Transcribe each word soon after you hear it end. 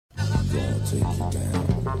take you down,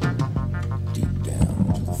 deep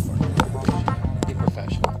down to the front. Be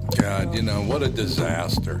professional. God, you know, what a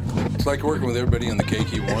disaster. It's like working with everybody on the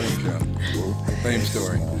KQ Morning Show. Same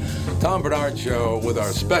story. Tom Bernard Show with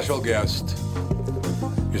our special guest.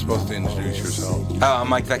 You're supposed to introduce yourself. Oh, I'm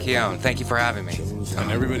Mike Vecchione. Thank you for having me.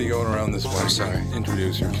 And everybody going around this way. I'm sorry.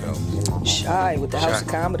 Introduce yourselves. Shy with the House of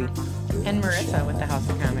Comedy. And Marissa with the House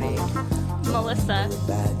of Comedy. Melissa.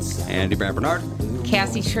 Andy Brand Bernard.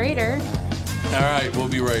 Cassie Schrader. All right, we'll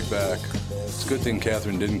be right back. It's a good thing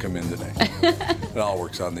Catherine didn't come in today. It all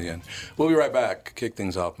works out in the end. We'll be right back. Kick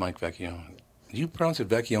things off, Mike Vecchione. Do you pronounce it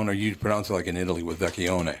Vecchione or you pronounce it like in Italy with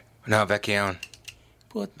Vecchione? No, Vecchione.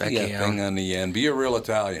 Put the thing on the end. Be a real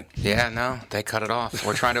Italian. Yeah, no, they cut it off.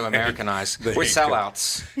 We're trying to Americanize. We're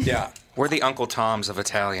sellouts. Yeah. We're the Uncle Toms of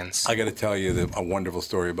Italians. I got to tell you a wonderful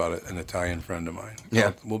story about an Italian friend of mine.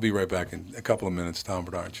 Yeah. We'll be right back in a couple of minutes. Tom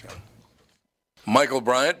Bernard Show. Michael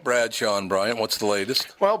Bryant, Bradshaw Bryant, what's the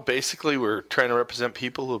latest? Well, basically, we're trying to represent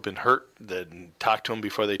people who have been hurt, then talk to them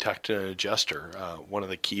before they talk to an adjuster. One of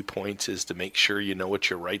the key points is to make sure you know what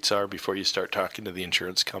your rights are before you start talking to the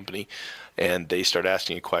insurance company, and they start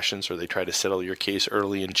asking you questions or they try to settle your case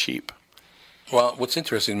early and cheap. Well, what's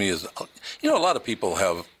interesting to me is, you know, a lot of people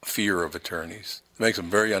have fear of attorneys. It makes them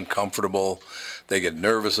very uncomfortable. They get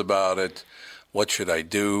nervous about it. What should I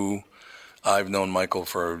do? I've known Michael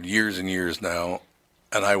for years and years now,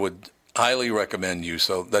 and I would highly recommend you.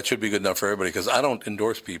 So that should be good enough for everybody, because I don't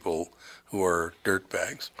endorse people who are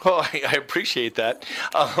dirtbags. Well, I appreciate that.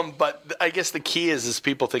 But I guess the key is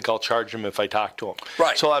people think I'll charge them if I talk to them.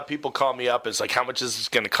 Right. So a lot of people call me up. It's like, how much is this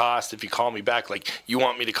going to cost if you call me back? Like, you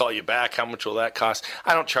want me to call you back? How much will that cost?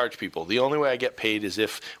 I don't charge people. The only way I get paid is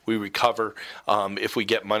if we recover, if we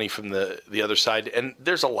get money from the other side. And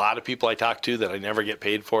there's a lot of people I talk to that I never get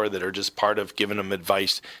paid for that are just part of giving them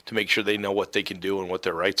advice to make sure they know what they can do and what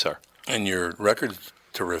their rights are. And your record's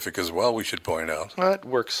terrific as well, we should point out. Well, it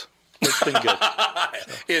works. It's been good.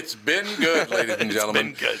 It's been good, ladies and gentlemen.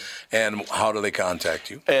 It's been good. And how do they contact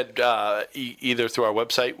you? And either through our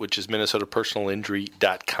website, which is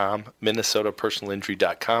minnesotapersonalinjury.com,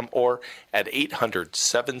 minnesotapersonalinjury.com, or at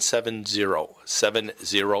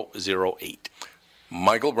 800-770-7008.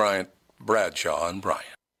 Michael Bryant, Bradshaw and Bryant.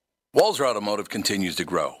 Walzer Automotive continues to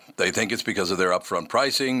grow. They think it's because of their upfront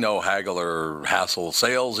pricing, no haggle or hassle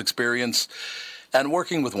sales experience, and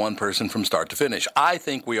working with one person from start to finish. I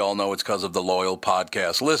think we all know it's because of the loyal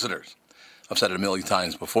podcast listeners. I've said it a million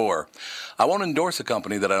times before. I won't endorse a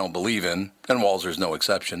company that I don't believe in, and Walzer's no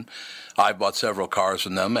exception. I've bought several cars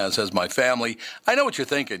from them, as has my family. I know what you're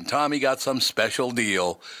thinking. Tommy got some special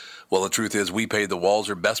deal. Well, the truth is we paid the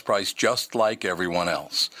Walzer best price just like everyone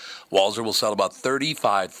else. Walzer will sell about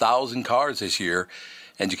 35,000 cars this year,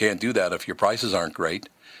 and you can't do that if your prices aren't great.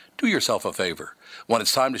 Do yourself a favor. When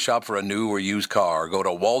it's time to shop for a new or used car, go to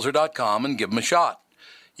walzer.com and give them a shot.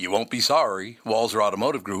 You won't be sorry. Walzer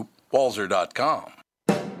Automotive Group, walzer.com.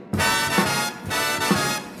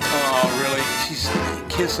 Oh, really? She's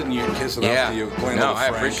kissing you, kissing up to you. Playing no, little I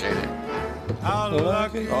Frank. appreciate it.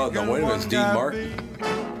 Oh, no, wait a minute. It's Dean Martin.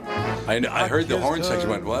 I heard the horn section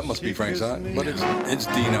went, well, that must be Frank Sinatra. But it's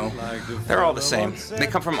Dino. They're all the same. They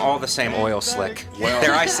come from all the same oil slick. Well,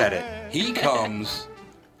 there, I said it. He comes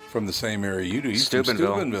from the same area you do. He's Steubenville.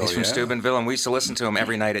 From Steubenville. He's from Steubenville, and we used to listen to him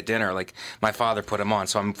every night at dinner. Like, my father put him on,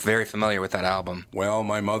 so I'm very familiar with that album. Well,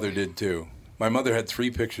 my mother did, too. My mother had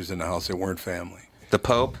 3 pictures in the house that weren't family. The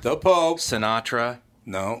Pope. The Pope. Sinatra.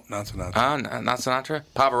 No, not Sinatra. Not Sinatra?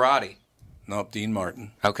 Pavarotti. Nope, Dean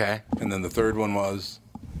Martin. Okay. And then the third one was?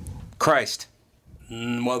 Christ.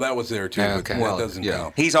 Well, that was there, too, but that doesn't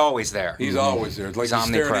count. He's always there. He's always there. It's like he's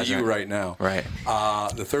staring at you right now. Right.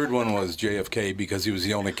 The third one was JFK because he was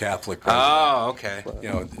the only Catholic president. Oh, okay. You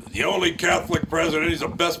know, the only Catholic president. He's the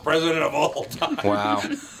best president of all time. Wow.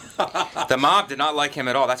 The mob did not like him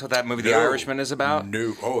at all. That's what that movie, The Irishman, is about.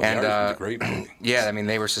 No. Oh, The Irishman's a great movie. Yeah, I mean,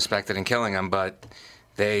 they were suspected in killing him, but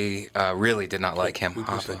they really did not like him. We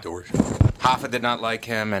pushed that door. Hoffa did not like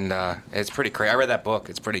him, and it's pretty crazy. I read that book.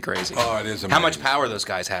 It's pretty crazy. Oh, it is amazing. How much power those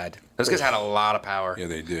guys had. Those guys had a lot of power. Yeah,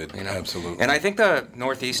 they did. You know? Absolutely. And I think the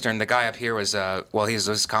Northeastern, the guy up here was, he's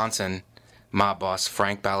a Wisconsin mob boss,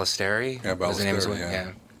 Frank Ballesteri. Yeah, Ballesteri,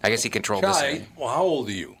 yeah. I guess he controlled this thing. Well, how old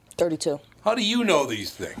are you? 32. How do you know these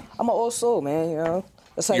things? I'm an old soul, man, you know.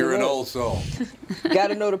 That's how You're you an live. old soul. Got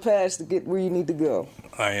to know the past to get where you need to go.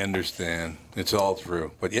 I understand. It's all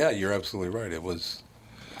true. But yeah, you're absolutely right. It was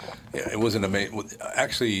an amazing.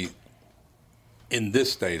 Actually, in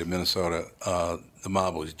this state of Minnesota, the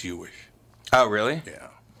mob was Jewish. Oh, really? Yeah.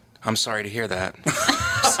 I'm sorry to hear that.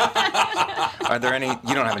 Are there any?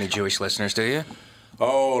 You don't have any Jewish listeners, do you?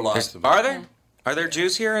 Oh, lots of them. Are there? Are there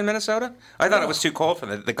Jews here in Minnesota? I thought it was too cold for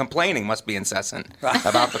them. The complaining must be incessant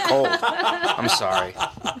about the cold. I'm sorry.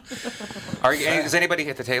 Is anybody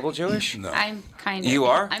at the table Jewish? No. I'm kind of. You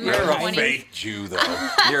are? I'm You're like a 20. fake Jew, though.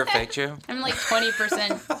 You're a fake Jew? I'm like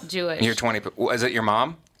 20% Jewish. You're 20. Is it your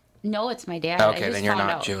mom? No, it's my dad. I Okay, just then you're found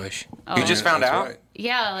not out. Jewish. Oh. You just found That's out? right.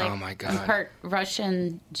 Yeah, like Oh, my I'm God. part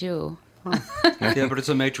Russian Jew. Yeah, but it's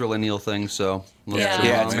a matrilineal thing, so. Yeah.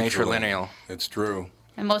 Yeah, it's Matrilineal. matrilineal. It's true.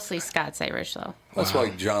 I'm mostly Scots-Irish, though. That's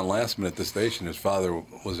like John Lastman at the station. His father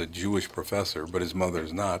was a Jewish professor, but his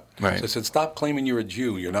mother's not. Right. So I said, stop claiming you're a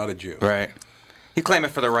Jew. You're not a Jew. Right. You claim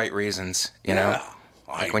it for the right reasons, you know? Yeah.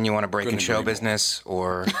 Like when you want to break in couldn't show agree more. business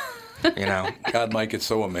or, you know. God, Mike, it's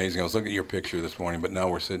so amazing. I was looking at your picture this morning, but now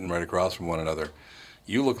we're sitting right across from one another.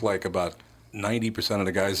 You look like about 90% of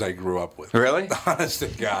the guys I grew up with. Really? Honest to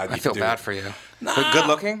God, I you feel do. bad for you. But good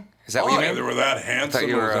looking? Is that what you Oh, mean? they were that handsome.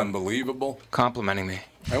 you It were, was unbelievable. Complimenting me.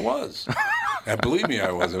 I was. And believe me,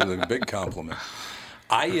 I was. It was a big compliment.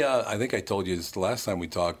 I think I told you this the last time we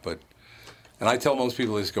talked, and I tell most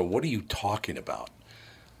people, they just go, what are you talking about?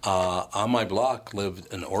 On my block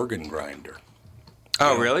lived an organ grinder.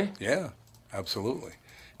 Oh, really? Yeah, absolutely.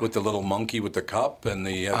 With the little monkey with the cup and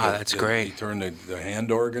the. That's great. He turned the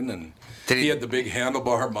hand organ and Did he he- had the big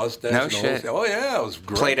handlebar mustache. No and the whole shit. thing. Oh yeah, it was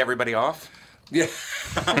great. Played everybody off? Yeah,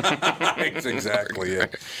 that's exactly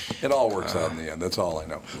it. It all works out in the end. That's all I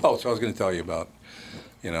know. Oh, so I was going to tell you about,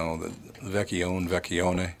 the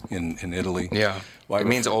Vecchione in Italy. Yeah. Why It was-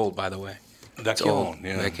 means old, by the way. It's old. Vecchione,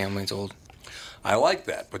 yeah. Vecchione means old. I like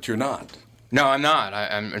that, but you're not. No, I'm not.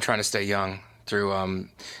 I'm trying to stay young through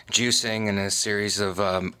juicing and a series of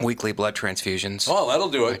weekly blood transfusions. Oh, that'll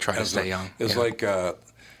do it. I try to stay young. It's Yeah. like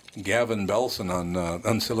Gavin Belson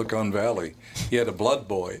on Silicon Valley. He had a blood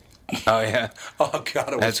boy. Oh, yeah. Oh,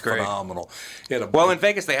 God, it was That's great. phenomenal. He had a Well, in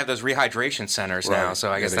Vegas, they have those rehydration centers now, Right. so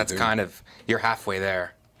I Yeah, guess they that's do. kind of, you're halfway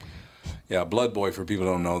there. Yeah, Blood Boy, for people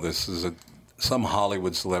who don't know this, is some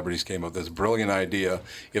Hollywood celebrities came up with this brilliant idea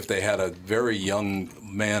if they had a very young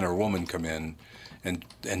man or woman come in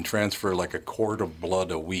and transfer like a quart of blood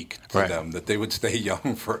a week to Right. them, that they would stay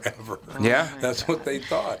young forever. Yeah? That's what they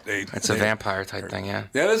thought. It's a vampire type thing, yeah.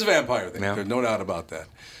 Yeah, it is a vampire thing. Yeah. There's no doubt about that.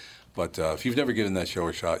 But if you've never given that show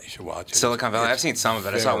a shot, you should watch it. Silicon Valley, It's I've seen some of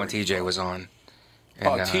it. I saw it when very TJ was on.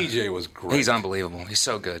 Oh, And, TJ was great. He's unbelievable. He's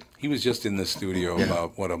so good. He was just in the studio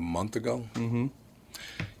about, a month ago? Mm-hmm.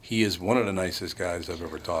 He is one of the nicest guys I've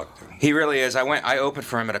ever talked to. He really is. I opened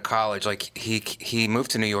for him at a college. Like he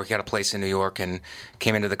moved to New York. He had a place in New York and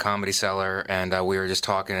came into the Comedy Cellar, and we were just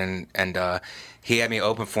talking. And he had me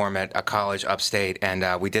open for him at a college upstate, and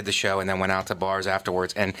we did the show, and then went out to bars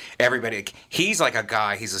afterwards. And everybody, he's like a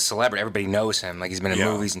guy. He's a celebrity. Everybody knows him. Like he's been in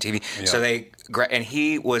Yeah. movies and TV. Yeah. So and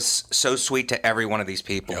he was so sweet to every one of these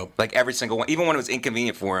people. Yep. Like every single one. Even when it was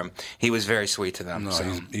inconvenient for him, he was very sweet to them. No,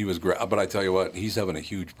 so. he was great. But I tell you what, he's having a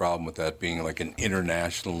huge problem with that being like an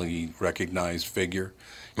internationally recognized figure.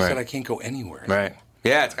 He Right. said, I can't go anywhere. Right.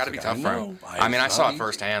 Yeah, it's got to be Like, tough I for know. him. I- I mean, I it's saw not it easy.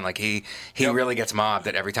 firsthand. Like he Yep. really gets mobbed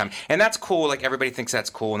at every time, and that's cool. Like everybody thinks that's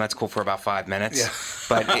cool, and that's cool for about 5 minutes. Yeah.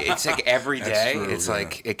 But it's like every That's day. true, It's yeah.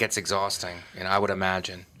 like it gets exhausting. I would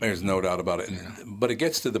imagine. There's no doubt about it. But it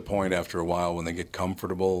gets to the point after a while when they get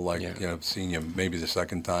comfortable, like, Yeah. seeing you maybe the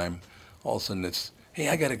second time, all of a sudden it's, hey,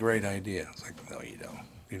 I got a great idea. It's like, no, you don't.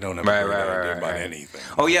 You don't have a great idea about anything.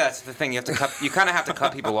 Oh yeah, that's the thing. You have to cut. You kind of have to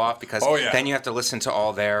cut people off because Oh, yeah. then you have to listen to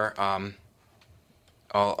all their.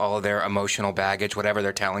 All of their emotional baggage, whatever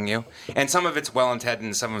they're telling you, and some of it's well intended,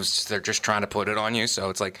 and some of it's they're just trying to put it on you. So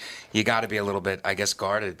it's like you got to be a little bit, I guess,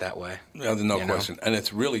 guarded that way. Yeah, there's no You know? question. And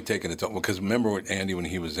it's really taken a toll. Because remember what Andy, when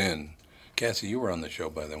he was in, Cassie, you were on the show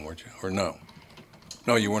by then, weren't you? Or no?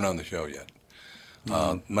 No, you weren't on the show yet.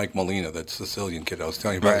 Mike Molina, that Sicilian kid I was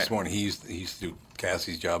telling you about Right. this morning, he used to do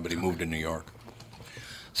Cassie's job, but he moved to New York.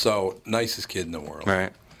 So, nicest kid in the world.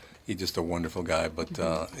 Right. He's just a wonderful guy. But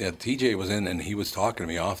TJ was in, and he was talking to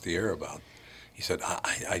me off the air about. He said,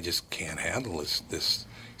 "I just can't handle this."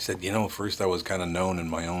 He said, first I was kind of known in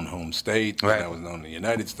my own home state, Right. and I was known in the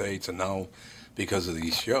United States, and now because of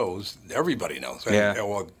these shows, everybody knows. Yeah.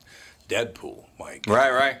 Well, Deadpool, Mike.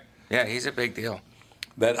 Right. Yeah, he's a big deal.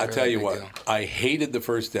 That I Really tell you big what, deal. I hated the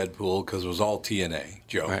first Deadpool because it was all TNA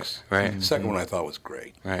jokes. Right. The second one I thought was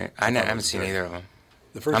great. Right. I I thought it haven't was seen great. either of them.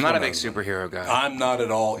 The first I'm not a one big I was- superhero guy. I'm not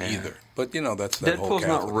at all either. But that's that whole Deadpool's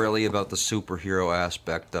not Catholic- really about the superhero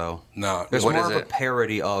aspect, though. No, It's What more is of a it?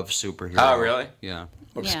 parody of superhero. Oh, really? Yeah.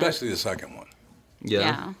 especially the second one.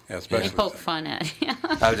 Yeah. Yeah, especially They poke the fun at.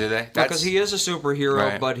 Oh, do they? Because he is a superhero,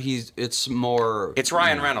 Right. but it's more. It's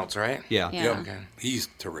Ryan Reynolds, right? Yeah. Yeah. Yep. Okay. He's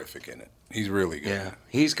terrific in it. He's really good. Yeah.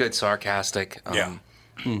 He's good, sarcastic. Yeah.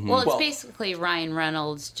 Well, it's Well- basically Ryan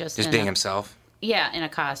Reynolds just Just in being a- himself. Yeah, in a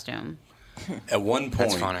costume. At one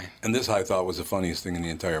point, funny. and this I thought was the funniest thing in the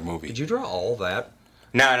entire movie. Did you draw all that?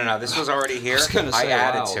 No. This was already here. gonna say,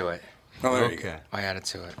 added wow. to it. Oh, there you go. Okay. I added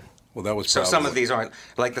to it. Well, that was So probably, some of these aren't,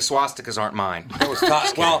 like the swastikas aren't mine. That was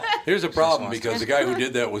Todd. Well, here's a problem because the guy who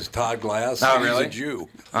did that was Todd Glass. Oh, and really? He's a Jew.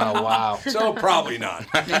 Oh, wow. So probably not.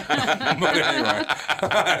 But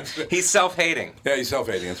anyway. He's self-hating. Yeah, he's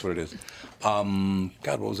self-hating. That's what it is. God,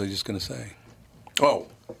 what was I just going to say? Oh,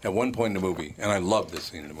 at one point in the movie, and I love this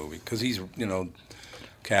scene in the movie because he's,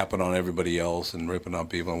 capping on everybody else and ripping on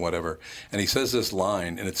people and whatever. And he says this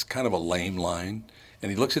line, and it's kind of a lame line. And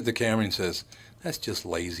he looks at the camera and says, "That's just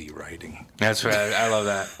lazy writing." That's right. I love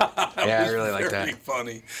that. Yeah, I really like that. Very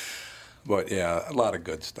funny. But yeah, a lot of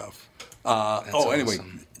good stuff. Anyway,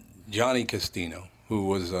 awesome. Johnny Castino, who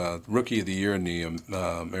was Rookie of the Year in the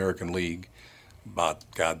American League about,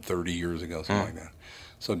 30 years ago, something like that.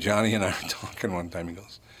 So Johnny and I were talking one time. He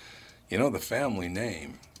goes, the family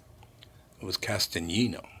name was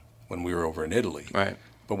Castagnino when we were over in Italy. Right.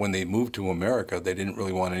 But when they moved to America, they didn't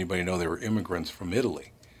really want anybody to know they were immigrants from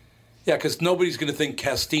Italy. Yeah, because nobody's going to think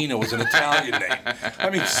Castino was an Italian name. I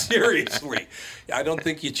mean, seriously. I don't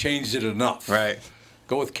think you changed it enough. Right.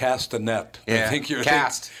 Go with Castanet. Yeah, I think you're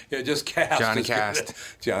Cast. Just Cast. Johnny is good.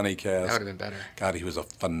 Cast. Johnny Cast. That would have been better. God, he was a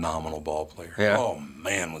phenomenal ball player. Yeah. Oh,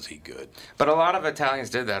 man, was he good. But a lot of Italians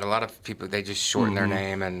did that. A lot of people, they just shortened their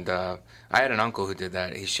name. And I had an uncle who did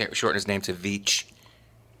that. He shortened his name to Veach.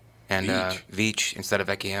 And Veach instead of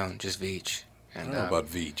Vecchione, just Veach. I And, don't know about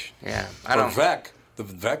Veach. Yeah. Or Vec. The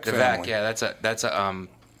Vec The family. Vec, yeah,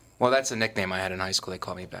 that's a nickname I had in high school. They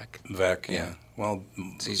called me Vec. Vec, yeah. Well,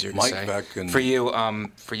 It's easier to Mike say. Vec and... For you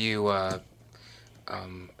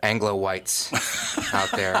Anglo whites out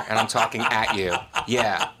there, and I'm talking at you.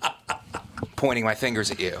 Yeah. Pointing my fingers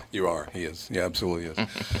at you. You are. He is. Yeah, absolutely is.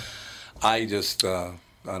 I just, I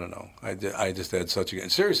don't know. I just had such a...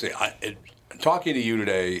 Seriously, talking to you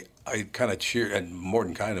today, I kind of cheered, and more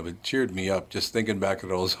than kind of, it cheered me up just thinking back to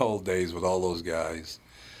those old days with all those guys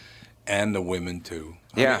and the women, too.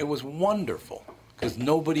 I Yeah. mean, it was wonderful. Because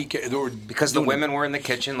nobody... Because the women were in the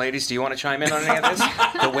kitchen. Ladies, do you want to chime in on any of this?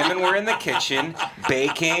 The women were in the kitchen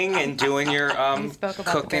baking and doing your spoke about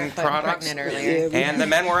cooking barefoot and products. pregnant earlier. Yeah, And the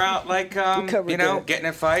men were out, like, covered that. getting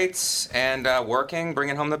in fights and working,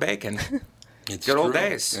 bringing home the bacon. It's Good old true.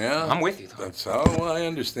 days. Yeah. I'm with you. That's how I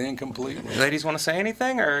understand completely. Ladies, want to say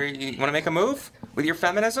anything, or you want to make a move with your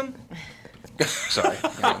feminism? Sorry.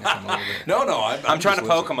 No, I'm trying to just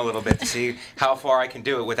poke them a little bit to see how far I can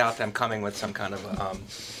do it without them coming with some kind of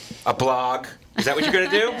a blog. Is that what you're going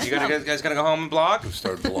to do? You guys going to go home and blog?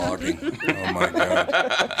 Start vlogging. Oh, my God.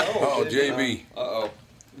 Oh, JB. Uh-oh.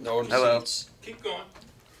 No Hello. seats. Keep going.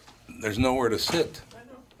 There's nowhere to sit.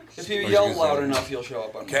 If you Or yell you loud say- enough, you'll show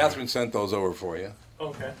up on Catherine sent those over for you.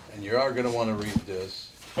 Okay. And you are going to want to read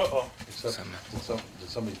this. Uh-oh. Except, did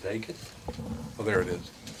somebody take it? Oh, there it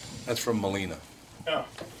is. That's from Melina. Oh,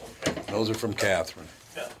 okay. Those are from Catherine.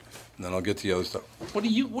 Yeah. And then I'll get to the other stuff. What do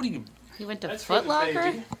you... He went to That's for Foot the Locker?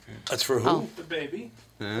 baby. That's for who? Oh. The baby.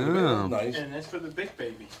 Oh. Nice. And that's for the big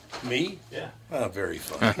baby. Me? Yeah. Ah, very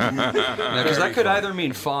fun. Because that could either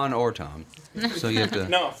mean Fawn or Tom. So you have to...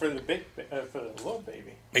 No, for the big, for the little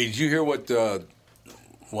baby. Hey, did you hear what well,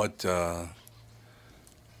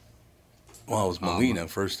 it was Melina,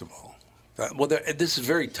 first of all. This is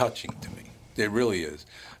very touching to me. It really is.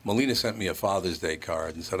 Melina sent me a Father's Day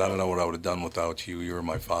card and said, "I don't know what I would have done without you. You were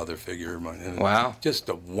my father figure." Wow. Just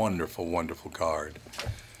a wonderful, wonderful card.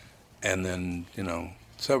 And then,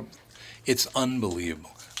 so it's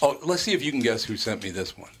unbelievable. Oh, let's see if you can guess who sent me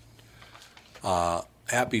this one.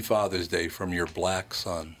 Happy Father's Day from your black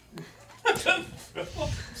son.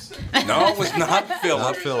 No, it was not Philip.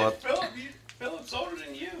 Not Philip. Philip's older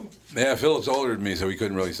than you. Yeah, Philip's older than me, so he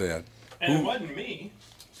couldn't really say that. And it wasn't me.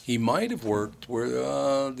 He might have worked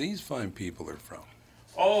where these fine people are from.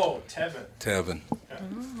 Oh, Tevin. Tevin.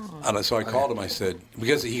 And so I called him. I said,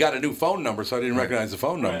 because he got a new phone number, so I didn't recognize the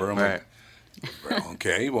phone number. I'm Right. like,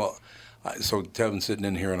 okay, well, so Tevin's sitting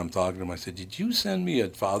in here and I'm talking to him. I said, "Did you send me a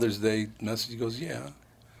Father's Day message?" He goes, "Yeah."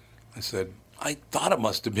 I said, "I thought it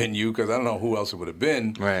must have been you because I don't know who else it would have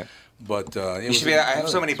been." Right. But it You should be. I have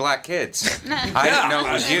so many black kids. I didn't know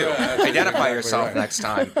it was you. That's Identify exactly yourself right. next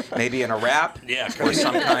time. Maybe in a rap. Yeah, Or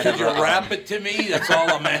some kind could of you a, rap it to me? That's all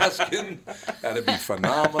I'm asking. That'd be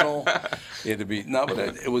phenomenal. It'd be but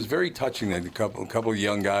it was very touching that a couple of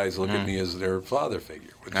young guys look at me as their father figure.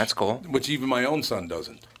 That's cool. Which even my own son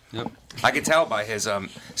doesn't. Yep. I could tell by his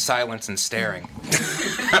silence and staring.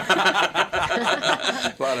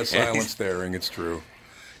 A lot of silent staring. It's true.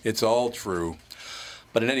 It's all true.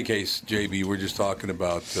 But in any case, JB, we're just talking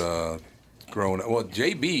about growing up. Well,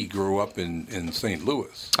 JB grew up in St.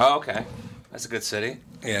 Louis. Oh, okay. That's a good city.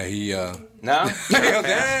 Yeah, he. No?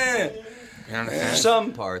 Yeah. You're not a fan?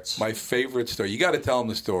 Some parts. My favorite story. You got to tell him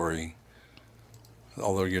the story.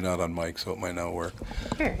 Although you're not on mic, so it might not work.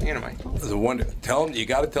 Here, you know, Mike. The one, tell him. You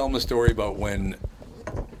got to tell him the story about when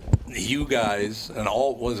you guys and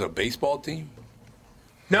all was it a baseball team.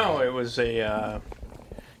 No, it was a.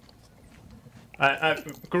 I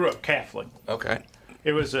grew up Catholic. Okay.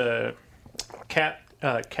 It was a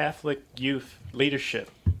Catholic youth leadership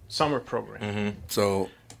summer program. Mm-hmm. So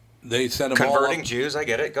they sent them all Converting up. Jews, I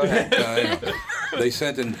get it. Go ahead. I know. They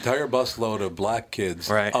sent an entire busload of black kids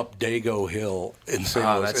Right. up Dago Hill in St.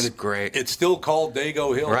 Oh, Louis. that's And great. It's still called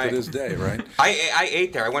Dago Hill Right. to this day, right? I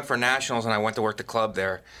ate there. I went for nationals and I went to work the club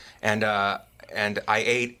there, and I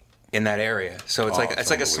ate in that area. So it's like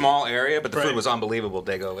it's a small area, but the Right. food was unbelievable.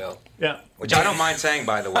 Dagoville, Yeah. which I don't mind saying,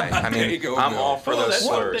 by the way. I mean, Dagoville. I'm all for Well, those that's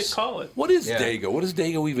what they slurs. call it. What is Yeah. Dago? What does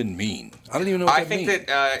Dago even mean? I don't even know what I that think means.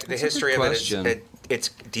 that the That's a history good of question. it's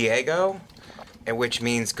Diego, and which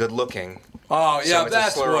means good looking. Oh, So yeah, it's a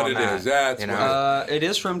that's slur what on it that, is. That's you what know? It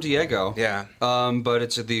is from Diego. Yeah. But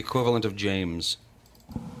it's the equivalent of James.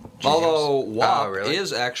 Although Wap really?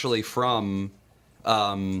 is actually from,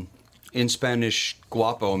 in Spanish,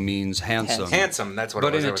 guapo means handsome. Handsome. That's what.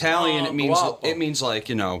 But it was. in Italian, Oh, guapo. it means like,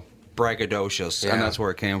 braggadocious, Yeah. and that's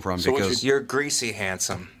where it came from. So what because You're greasy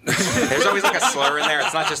handsome. There's always like a slur in there.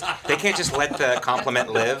 It's not just they can't just let the compliment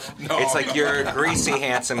live. It's like you're greasy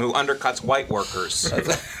handsome who undercuts white workers.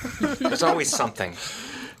 There's always something.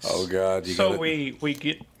 Oh, God. You So gotta, we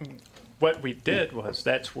get what we did was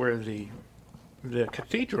that's where the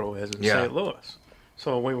cathedral is in Yeah. St. Louis.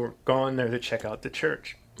 So we were going there to check out the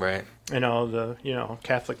church, Right. and all the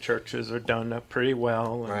Catholic churches are done up pretty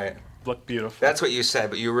well and Right. look beautiful. That's what you said,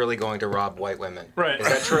 but you're really going to rob white women. Right. Is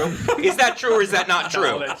that true? Is that true or is that not true?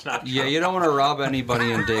 No, that's not. yeah, you don't want to rob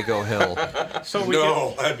anybody in Dago Hill. So we No,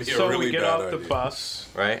 get, that'd be a so really we get bad off the idea. bus.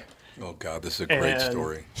 Right? oh, God, this is a great And-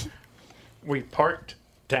 story. We parked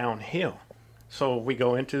downhill, so we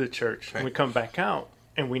go into the church and we come back out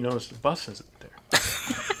and we notice the bus isn't there.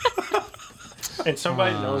 And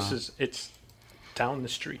somebody notices it's down the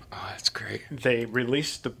street. Oh, that's great. They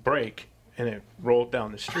released the brake and it rolled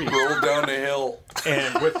down the street, Rolled down the hill.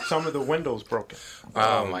 and with some of the windows broken.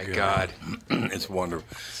 Oh, my God. It's wonderful.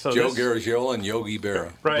 So Joe this- Garagiola and Yogi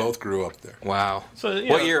Berra Right. both grew up there. Wow. So, you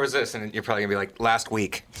what know- year was this? And you're probably going to be like, last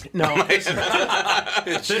week. No, this, It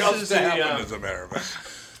is the, as a matter of fact.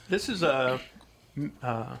 this is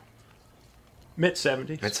mid-70s.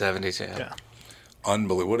 Mid-70s, yeah. Yeah.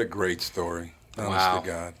 Unbelievable. What a great story. Honest Wow. to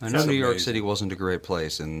God. I know That's New York amazing. City wasn't a great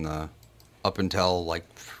place up until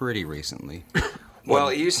pretty recently. Well,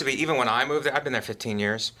 it used to be, even when I moved there, I've been there 15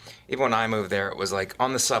 years. Even when I moved there, it was like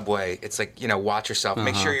on the subway, it's like, watch yourself.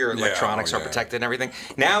 Make sure your Yeah, electronics oh, are yeah. protected and everything.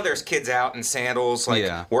 Now there's kids out in sandals, like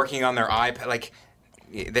Yeah. working on their iPad. Like,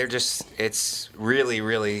 they're just, it's really,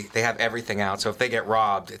 really, they have everything out. So if they get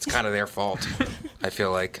robbed, it's kind of their fault, I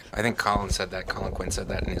feel like. I think Colin Quinn said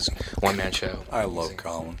that in his one-man show. I love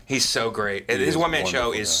Colin. He's so great. He His is a one-man show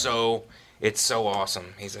wonderful is guy. it's so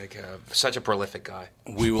awesome. He's like such a prolific guy.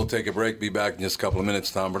 We will take a break. Be back in just a couple of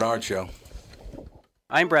minutes. Tom Bernard Show.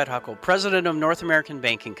 I'm Brad Huckle, president of North American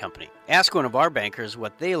Banking Company. Ask one of our bankers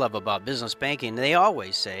what they love about business banking. They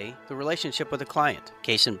always say the relationship with the client.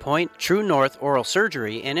 Case in point, True North Oral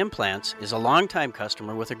Surgery and Implants is a longtime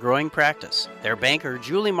customer with a growing practice. Their banker,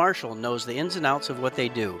 Julie Marshall, knows the ins and outs of what they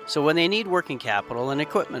do. So when they need working capital, an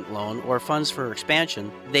equipment loan, or funds for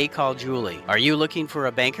expansion, they call Julie. Are you looking for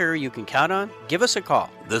a banker you can count on? Give us a call.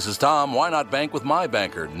 This is Tom. Why not bank with my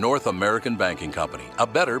banker, North American Banking Company? A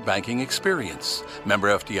better banking experience. Member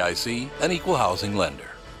FDIC, an equal housing lender.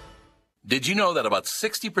 Did you know that about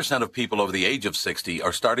 60% of people over the age of 60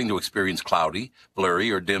 are starting to experience cloudy,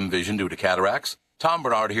 blurry, or dim vision due to cataracts? Tom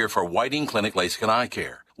Bernard here for Whiting Clinic LASIK and Eye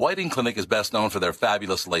Care. Whiting Clinic is best known for their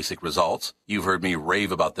fabulous LASIK results. You've heard me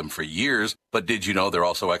rave about them for years, but did you know they're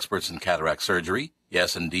also experts in cataract surgery?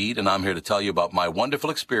 Yes, indeed, and I'm here to tell you about my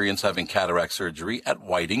wonderful experience having cataract surgery at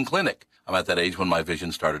Whiting Clinic. I'm at that age when my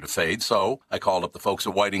vision started to fade, so I called up the folks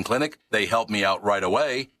at Whiting Clinic. They helped me out right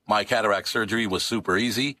away. My cataract surgery was super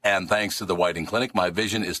easy, and thanks to the Whiting Clinic, my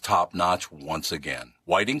vision is top-notch once again.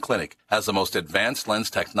 Whiting Clinic has the most advanced lens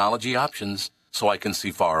technology options, so I can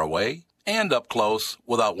see far away and up close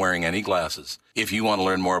without wearing any glasses. If you want to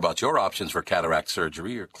learn more about your options for cataract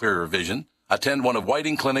surgery or clearer vision, attend one of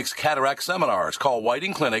Whiting Clinic's cataract seminars. Call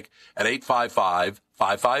Whiting Clinic at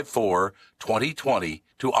 855-554-2020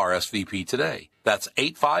 to RSVP today. That's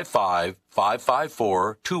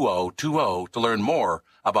 855-554-2020 to learn more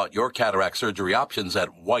about your cataract surgery options at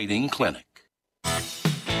Whiting Clinic.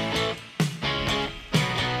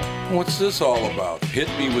 What's this all about? Hit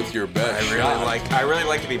me with your best shot. I really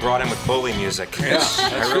like to be brought in with bully music. Yeah, that's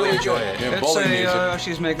I really enjoy good. it. Yeah, It's bully music.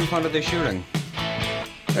 she's making fun of the shooting.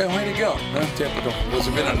 Hey, way to go. Not typical. Was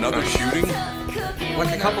there been another shooting?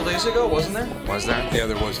 Like a couple days ago, wasn't there? Was there? Yeah,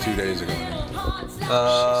 there was 2 days ago.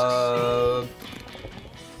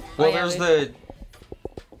 Well, yeah, there's the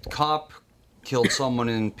cop killed someone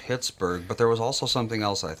in Pittsburgh, but there was also something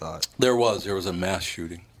else, I thought. There was a mass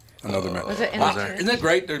shooting. Another mass. Was it in Wow, the church? isn't that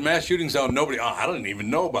great? There's mass shootings out. Nobody. Oh, I didn't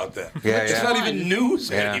even know about that. Yeah, It's yeah. not even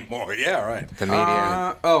news Yeah. anymore. Yeah, right. The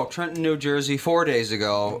media. Trenton, New Jersey, 4 days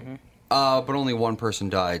ago. But only one person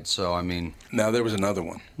died, so I mean, Now there was another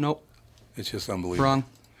one. nope, It's just unbelievable. wrong.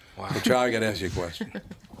 Wow. Well, Chai, I got to ask you a question.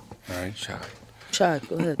 All right. Shy,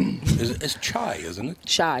 go ahead. It's Chai, isn't it?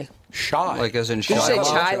 Shy. Shy. Like as in Did you say Shiloh?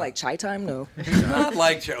 chai like chai time? No. Not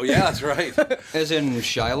like Chai. Yeah, that's right. As in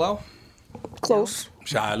Shiloh? Close.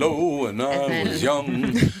 Shiloh and I then- was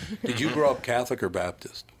young. Did you grow up Catholic or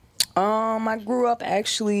Baptist? I grew up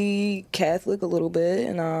actually Catholic a little bit,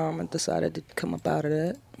 and I decided to come up out of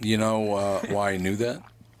that. You know why I knew that?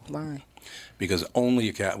 Why? Because only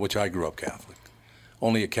a Catholic, which I grew up Catholic,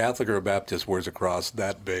 only a Catholic or a Baptist wears a cross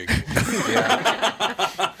that big.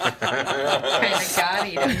 Kind of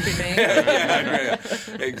gaudy, don't you think? Yeah,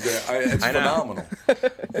 exactly. It's I know. phenomenal.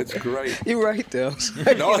 It's great. You're right, though.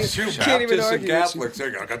 No, it's true. Can't even Baptists and argue with you. Catholics, they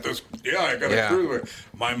go, I got this. Yeah, I got Yeah. a cruiser.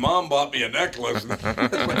 My mom bought me a necklace.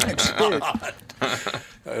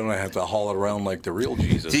 I don't have to haul it around like the real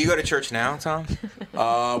Jesus. Do you go to church now, Tom?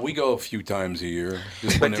 We go a few times a year.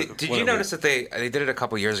 Just But whenever- did you whenever- notice that they did it a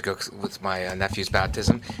couple years ago with my nephew's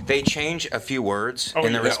baptism? They change a few words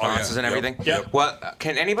in the yeah. responses and Yep. everything. Yep. Well,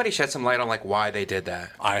 can anybody shed some light on like why they did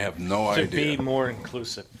that? I have no To idea. be more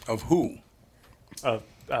inclusive Of who?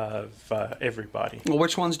 of everybody. Well,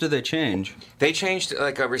 which ones do they change? They changed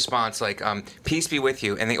like a response like "Peace be with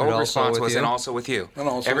you," and the old also response with was you? "And also with you." And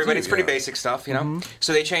also with Everybody's you, pretty yeah. basic stuff, you know.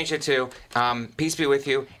 So they changed it to "Peace be with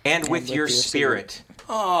you and with your spirit."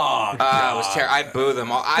 Oh, It was terrible. I boo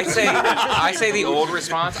them all. I say the old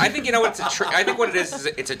response. I think you know what it's a trick. I think what it is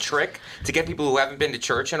it's a trick to get people who haven't been to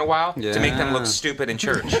church in a while to make them look Yeah. stupid in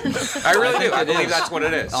church. I really do. I it believe is. that's what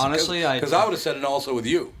it is. Honestly, because I would have said it also with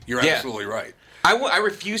you. You're Yeah. absolutely right. I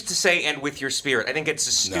refuse to say "and with your spirit." I think it's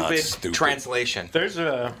a No, stupid, it's stupid. translation. There's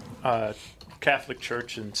a Catholic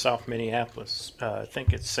church in South Minneapolis. I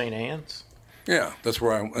think it's St. Anne's. Yeah, that's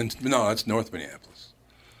where no, that's North Minneapolis.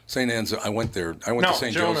 St. Anne's. I went there. I went No, to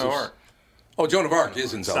St. Joan of Joseph's. Arc. Oh, Joan of Arc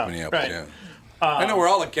is in South South, Minneapolis. right. Yeah. I know where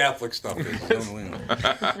all the Catholic stuff is.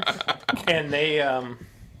 And they, and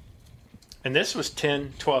this was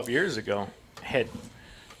 10, 12 years ago, had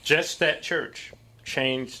just that church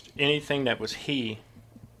changed anything that was he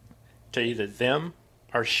to either them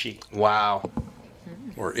or she. Wow.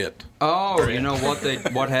 Or it. Oh, you know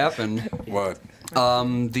what happened? What?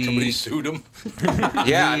 Somebody The sued him.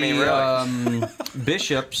 Yeah, I mean, really.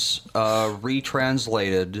 bishops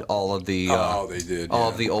retranslated all of the They did. all yeah.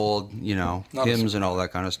 of the old, Not a hymns and all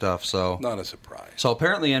that kind of stuff. So Not a surprise. so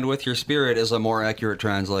apparently, "And with your spirit" is a more accurate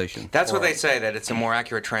translation. That's what they say, that it's a more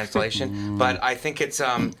accurate translation. But I think it's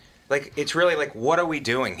like it's really like, what are we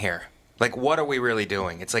doing here? Like, what are we really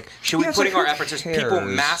doing? It's like, should we Yeah, it's putting like, our who efforts? There's people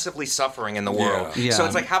cares? massively suffering in the world. Yeah. So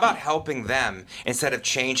it's like, how about helping them instead of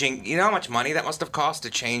changing? You know how much money that must have cost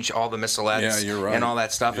to change all the missalettes Yeah, you're right. and all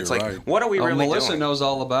that stuff? It's You're like, right. what are we really Melissa doing? knows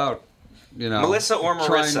all about, Melissa or Marissa?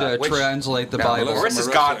 trying to Which- translate the No, Bible. Marissa's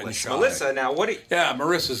Marissa godless. and Shy. Melissa, now what do you... Yeah,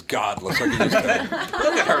 Marissa's godless. I can just tell.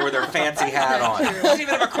 Look at her with her fancy hat on. She doesn't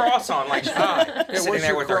even have a cross on, like Shy. Sitting where's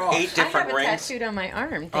there your with cross? her 8 I different have a rings. tattooed on my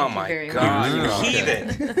arm. Thank Oh you my very God, you much.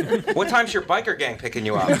 heathen! What time's your biker gang picking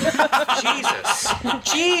you up?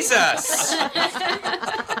 Jesus!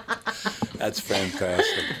 That's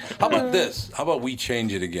fantastic. How about this? How about we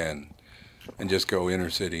change it again and just go inner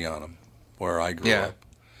city on them, where I grew Yeah. up?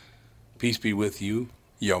 Peace be with you,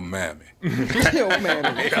 yo mammy. Yo, man.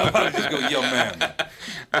 How about just go, yo mammy?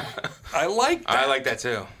 I like that. I like that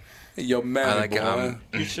too. Yo mammy, I like boy.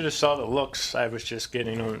 You should have saw the looks I was just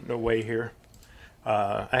getting on the way here.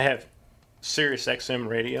 I have Sirius XM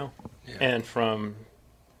radio, and from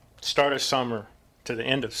start of summer to the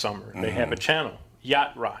end of summer, they have a channel,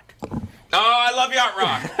 Yacht Rock. Oh, I love Yacht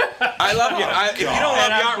Rock. I love you. If you don't love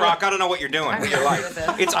Yacht Rock, I don't know what you're doing with your life.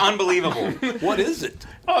 It's unbelievable. What is it?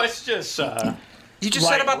 Oh, it's just You just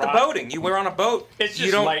Light said about rock. the boating. You were on a boat. It's you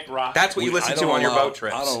just don't, light rock. That's what you listen to on your boat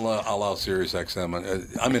trips. I don't allow Sirius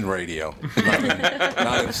XM. I'm in radio,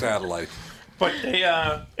 not in satellite. But they,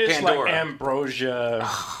 it's Pandora. like Ambrosia,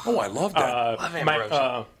 Oh, I love that. Love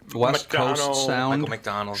Ambrosia. West Coast McDonald. sound. Michael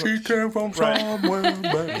McDonald. She came from Right. somewhere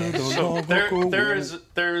back in the So lava cool. there's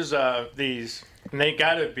these and they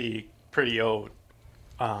got to be pretty old.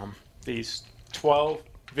 These 12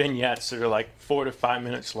 vignettes that are like 4 to 5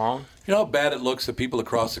 minutes long. You know how bad it looks to people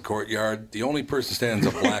across the courtyard? The only person standing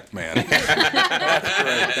is a black man. That's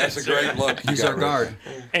great. That's a great look. He's our guard.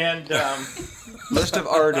 And List of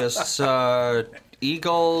artists: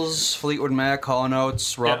 Eagles, Fleetwood Mac, Hall &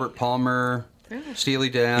 Oates, Robert Palmer, Steely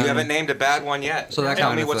Dan. You haven't named a bad one yet. So that Tell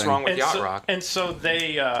kind me of what's thing. wrong with Yacht so, Rock. And so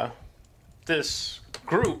they, this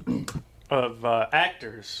group of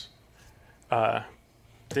actors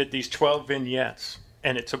did these 12 vignettes,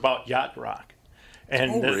 and it's about Yacht Rock.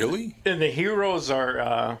 And really? And the heroes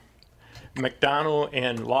are McDonald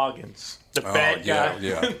and Loggins. The bad guy,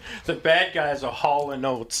 yeah. the bad guy is a Hall and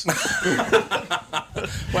Oates.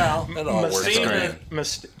 Well, it all works great.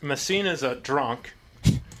 Messina's a drunk.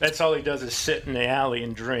 That's all he does is sit in the alley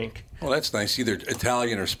and drink. Well, that's nice. Either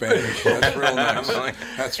Italian or Spanish. That's real nice.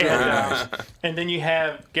 That's really nice. And then you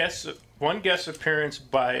have one guest appearance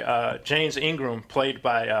by James Ingram, played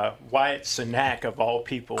by Wyatt Cenac, of all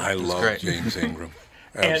people. I love James Ingram.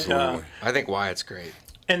 Absolutely. And, I think Wyatt's great.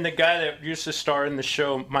 And the guy that used to star in the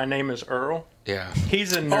show, My Name is Earl. Yeah.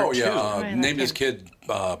 He's in there too. Named his kid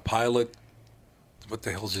Pilot. What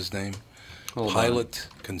the hell's his name? Pilot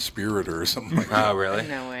Conspirator or something like that. Oh, really?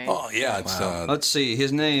 No way. Oh, yeah. It's Let's see.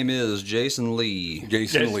 His name is Jason Lee.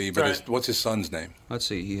 Jason Lee, but what's his son's name? Let's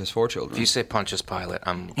see. He has 4 children. If you say Pontius Pilate,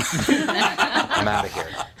 I'm out of here.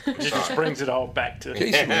 It just brings it all back to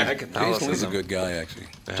Jason Lee's a good guy, actually.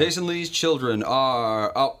 Jason Lee's children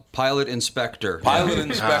are Pilot Inspector. Pilot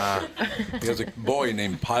Inspector. He has a boy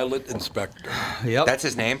named Pilot Inspector. Yep. That's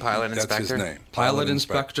his name, Pilot Inspector? That's his name. Pilot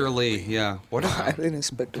Inspector Lee. Yeah. Pilot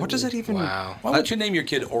Inspector. What does that even? Wow. Why don't you name your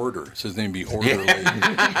kid Order? So his name be Order Lee.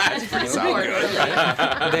 That's pretty solid.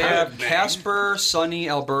 They have Casper, Sonny,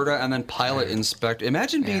 Alberta, and then Pilot Inspector.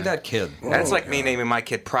 Imagine being that kid. That's like me naming my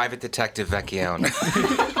kid Private Detective Vecchione.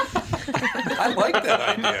 I like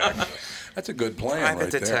that idea. That's a good plan Private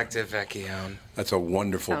right there. Detective Vecchione. That's a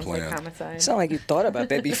wonderful Sounds plan. like homicide. Sound like you thought about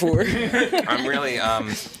that before. I'm really, I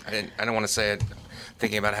don't want to say it,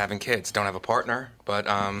 thinking about having kids. Don't have a partner, but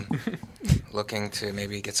looking to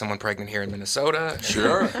maybe get someone pregnant here in Minnesota.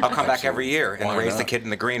 Sure. I'll come back every year and Why raise not? the kid in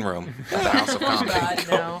the green room at the House of Comedy. God,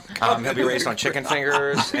 no. He'll be raised on chicken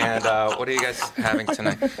fingers, and what are you guys having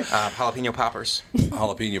tonight? Jalapeno poppers.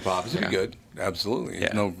 Jalapeno poppers would be good. Absolutely.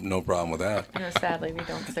 Yeah. No problem with that. You know, sadly, we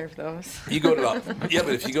don't serve those. You go to but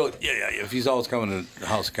if you go, if he's always coming to the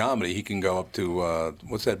House of Comedy, he can go up to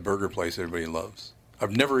what's that burger place everybody loves?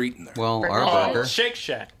 I've never eaten there. Well, Burger our King. burger. Shake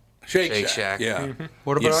Shack. Shake Shack. Yeah.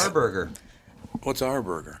 What about Yes. our burger? What's our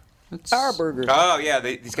burger? It's Our burger. Oh yeah,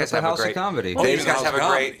 these guys the have a House of great. Comedy. Oh, These even guys House have of a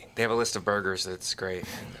Comedy. great. They have a list of burgers that's great. They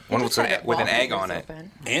One just with had an egg Whataburgers on it.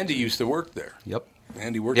 open. Andy used to work there. Yep.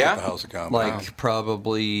 Andy worked Yeah? at the House of Comedy. Like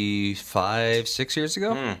probably 5-6 years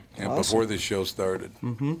ago. Yeah, before this show started.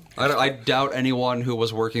 I doubt anyone who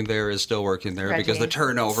was working there is still working there because the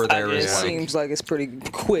turnover there It is like seems like it's pretty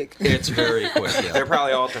quick. it's very quick. Yeah. They're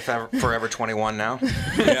probably all at the Forever 21 now.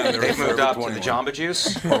 Yeah, They've moved up to the Jamba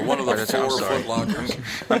Juice. Or one of the I'm 4 sorry. Foot Lockers.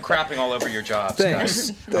 I'm crapping all over your jobs,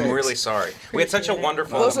 Thanks. guys. I'm really sorry. We had such a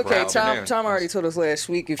wonderful Well, it's okay. afternoon. Tom already told us last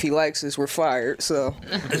week if he likes us, we're fired. So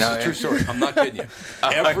This is a true story. I'm not kidding you.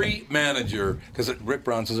 Every manager, because Rick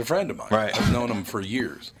Bronson's a friend of mine. Right. I've known him for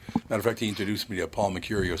years. Matter of fact, he introduced me to Paul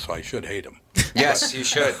Mercurio, so I should hate him. Yes, you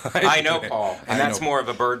should. I know Paul, and I that's know. more of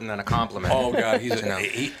a burden than a compliment. Oh, God. You know.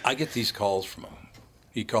 I get these calls from him.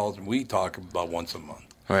 He calls, we talk about once a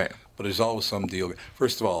month. Right. But there's always some deal.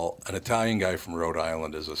 First of all, an Italian guy from Rhode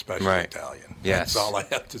Island is especially Right. Italian. Yes. That's all I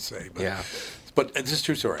have to say. But, Yeah. But this is a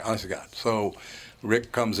true story, honest to God. So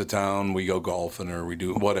Rick comes to town, we go golfing or we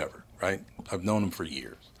do whatever, right? I've known him for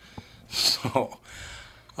years. So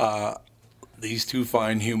these two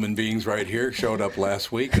fine human beings right here showed up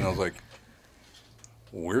last week, and I was like,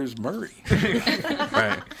 where's Murray?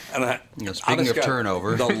 Right. And Speaking honest of God,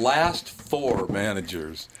 turnover. the last 4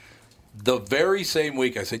 managers, the very same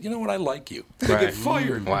week, I said, you know what, I like you. They Right. get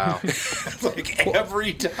fired. Wow. Like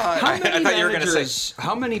every time. How many I thought you were gonna say- managers-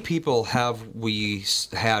 How many people have we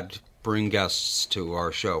had bring guests to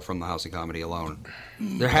our show from the House of Comedy alone?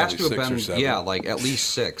 There has to Probably have 6 or been, 7. yeah, like at least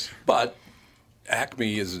 6. But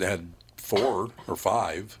Acme has had 4 or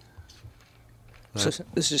 5. So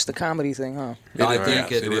it's just a comedy thing, huh? I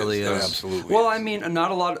think it really is. Absolutely. Well, I mean,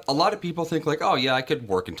 not a lot of people think like, oh yeah, I could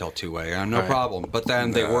work until 2 a.m. No problem. But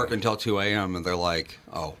then they work until 2 a.m. and they're like,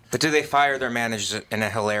 oh. But do they fire their managers in a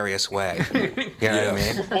hilarious way? You know what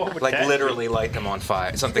I mean? Like literally light them on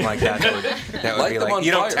fire, something like that. That would Light be them like on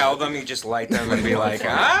you don't fire. tell them, you just light them and be like,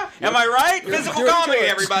 huh? Am I right? Physical comedy,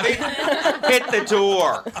 everybody. Hit the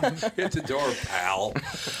door. Hit the door, pal.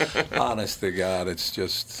 Honest to God, it's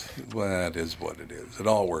just, well, it is what it is. It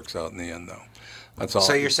all works out in the end, though. That's all.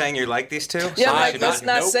 So you're saying you like these two? Yeah, So like, I should let's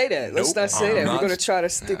not say that. Let's not say that. I'm We're going to try to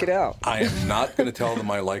stick it out. I am not going to tell them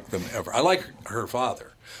I like them ever. I like her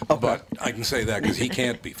father, but I can say that because he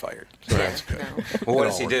can't be fired. So that's good. Well, what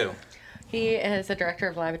does he do? He is a director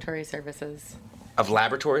of laboratory services. Of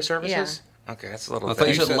laboratory services? Okay, that's a little. I thought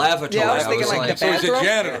you vague. said lavatory. Yeah, I was thinking like the So he's a bathroom.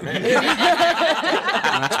 janitor.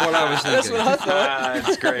 That's what I was thinking. That's what I thought.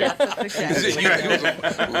 That's great. Is it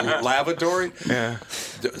you? Lavatory? Yeah.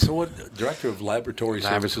 So what, director of laboratory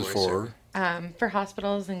services for? For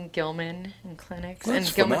hospitals in Gilman and clinics That's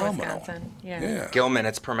in Gilman, phenomenal. Wisconsin. Yeah. Gilman,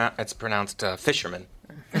 it's pronounced fisherman.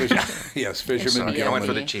 Yes, fisherman. Sorry, I went for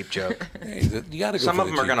Gilman. the cheap joke. Hey, you got to go. Some for of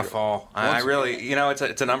the them are cheap gonna joke. fall. I Once- really,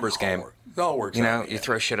 it's a numbers game. It all works You know, out. you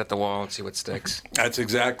throw shit at the wall and see what sticks. That's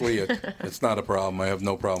exactly it. It's not a problem. I have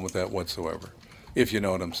no problem with that whatsoever. If you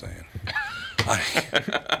know what I'm saying.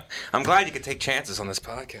 I'm glad you could take chances on this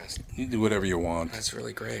podcast. You do whatever you want. That's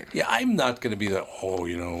really great. Yeah, I'm not going to be that,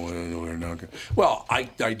 we're not going to. Well, I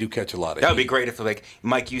do catch a lot of That would be heat. great if they're like,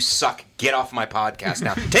 Mike, you suck. Get off my podcast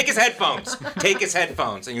now. Take his headphones. Take his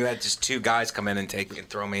headphones. And you had just two guys come in and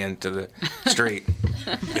throw me into the street.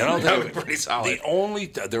 You know, That would be pretty solid.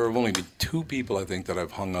 There have only been two people, I think, that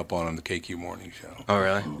I've hung up on the KQ Morning Show. Oh,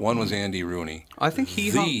 really? One was Andy Rooney. I think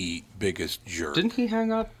he the biggest jerk. Didn't he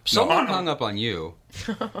hang up? Someone hung up on you.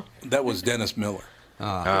 That was Dennis Miller.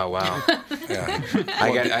 Oh, wow. Yeah.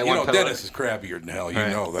 I went Dennis is crappier than hell. You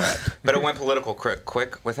Right. know that. But it went political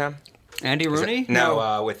quick with him? Andy Rooney?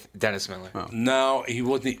 No, with Dennis Miller. No, he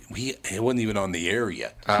wasn't. He wasn't even on the air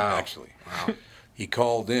yet. Actually, he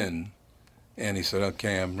called in, and he said,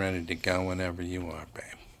 "Okay, I'm ready to go whenever you are, babe."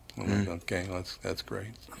 I'm like, "Okay, that's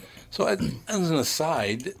great." So as an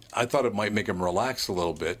aside, I thought it might make him relax a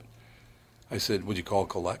little bit. I said, "Would you call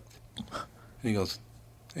collect?" And he goes,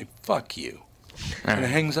 "Hey, fuck you," and it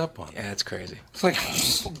hangs up on me. Yeah, that's crazy. It's like,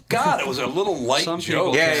 God, it was a little light Some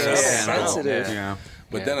joke. people Yeah, can't yeah, stand yeah. it. Sensitive. Yeah.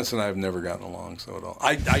 But Yeah. Dennis and I have never gotten along so at all.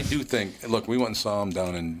 I do think. Look, we went and saw him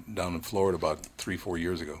down in Florida about 3-4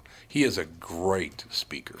 years ago. He is a great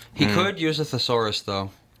speaker. He could use a thesaurus,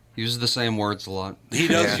 though. He uses the same words a lot. He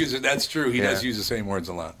does Yeah. use it. That's true. He does Yeah. use the same words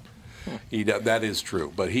a lot. That is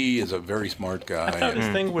true. But he is a very smart guy. I thought his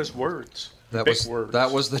and- thing was words. That Big was words.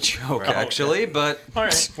 that was the joke, actually. But All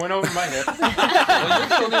right, went over my head. well,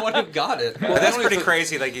 you're the only one who got it. But that's pretty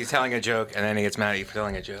crazy. Like he's telling a joke, and then he gets mad at you for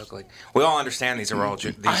telling a joke. Like we all understand these are all.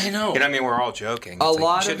 I know. You know what I mean? We're all joking. A It's like,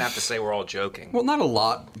 lot you shouldn't of- have to say we're all joking. Well, not a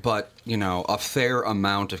lot, but a fair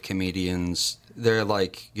amount of comedians. They're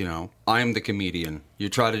like, I'm the comedian. You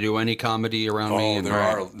try to do any comedy around me, Oh, and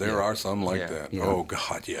there are some like Yeah. that. Yeah. Oh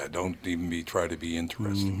God, yeah. Don't even try to be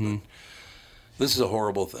interesting. Mm-hmm. But this is a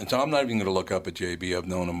horrible thing. So I'm not even going to look up at JB. I've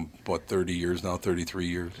known him 30 years now, 33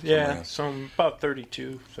 years. something like Yeah, that. so I'm about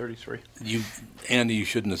 32, 33. Andy, you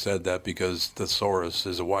shouldn't have said that because Thesaurus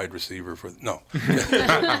is a wide receiver for no.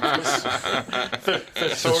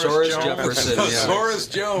 Thesaurus Jefferson. Yeah. Thesaurus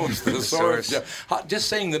Jones. Thesaurus. Just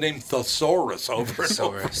saying the name Thesaurus over and over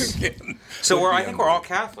Thesaurus. again. So would I be think we're all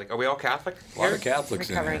Catholic. Are we all Catholic? a lot here? of Catholics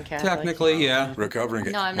Recovering in here. Catholic. Technically, yeah.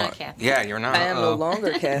 Recovering. No, I'm not What? Catholic. Yeah, you're not. I am no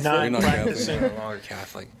longer Catholic. Not You're not Catholic. practicing. no longer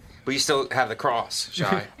Catholic. But you still have the cross,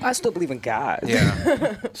 Shy. I still believe in God.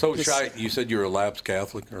 Yeah. So Shy, you said you're a lapsed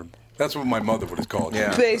Catholic, or that's what my mother would have called you.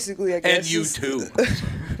 Yeah. Basically, I guess. And you too,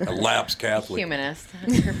 a lapsed Catholic. Humanist.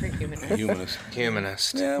 Perfect humanist. Humanist.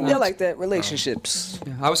 Humanist. Yeah, Yeah, like that. Relationships.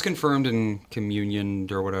 I was confirmed in communion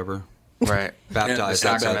or whatever. Right. Baptized.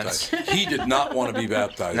 the sacraments. He did not want to be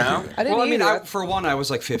baptized. No? Either. I didn't Well, I mean, either. for one, I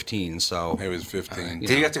was like 15, so. He was 15. Did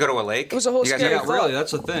you have to go to a lake? It was a whole You guys scary have- Yeah, really,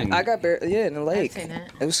 that's the thing. I got buried, in the lake. seen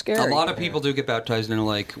it. It was scary. A lot of people do get baptized in a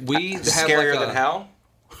lake. We have Scarier like than hell?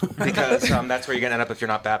 Because that's where you're going to end up if you're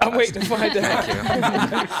not baptized. I'm waiting to find out.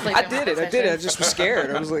 Sleeping I did it. I just was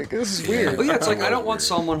scared. I was like, this is weird. But yeah, it's like I don't want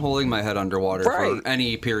someone holding my head underwater Right. for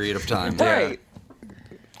any period of time. Right.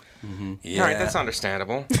 Yeah. All right, that's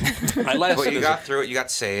understandable. I lasted But you as got through it. You got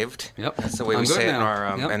saved. Yep. That's the way I'm we good say it in now.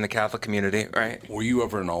 our Yep. in the Catholic community, right? Were you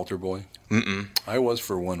ever an altar boy? Mm-mm. I was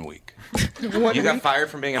for 1 week. You got fired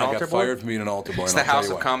from being an I altar got boy? fired from being an altar boy. It's and the I'll tell House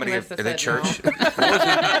you of why. Comedy of Melissa the said church.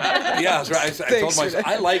 Yeah, that's right. I told myself,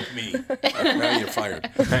 I like me. Now you're fired.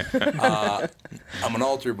 I'm an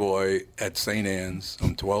altar boy at St. Anne's.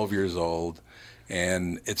 I'm 12 years old,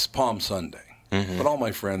 and it's Palm Sunday. Mm-hmm. But all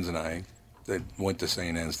my friends and I that went to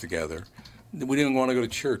St. Anne's together, we didn't want to go to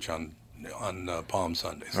church on Palm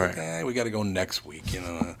Sunday. So Right. we got to go next week, you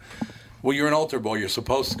know. Well, you're an altar boy. You're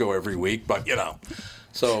supposed to go every week, but, you know.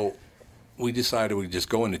 So we decided we'd just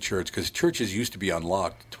go into church because churches used to be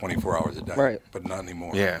unlocked 24 hours a day. Right. But not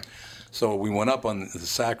anymore. Yeah. So we went up on the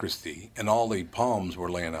sacristy, and all the palms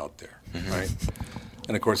were laying out there, right?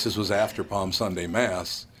 And, of course, this was after Palm Sunday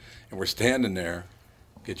Mass, and we're standing there.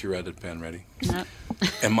 Get your edit pen ready. Yep.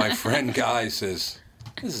 And my friend Guy says,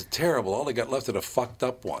 this is terrible. All they got left are the fucked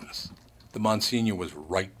up ones. The Monsignor was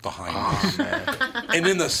right behind us. And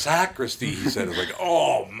in the sacristy, he said, it was like,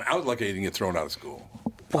 oh, man. I was lucky I didn't get thrown out of school.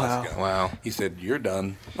 Wow. Wow. He said, you're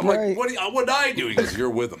done. I'm Right. like, what did I do? He goes, you're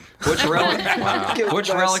with them. Which relic? Guilty Which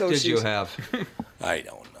by relic did you association. have? I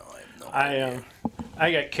don't know. I have no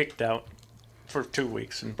I got kicked out for 2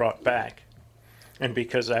 weeks and brought back, and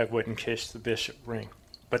because I wouldn't kiss the bishop ring.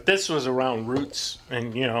 But this was around Roots,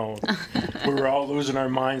 and we were all losing our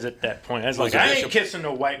minds at that point. I was like, the I ain't bishop- kissing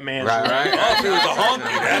no white man's Right, ring. right. Oh, so it was a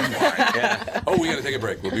honky, that's why. Yeah. Oh, we got to take a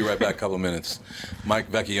break. We'll be right back. A couple of minutes. Mike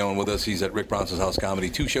Vecchione with us. He's at Rick Bronson's House Comedy.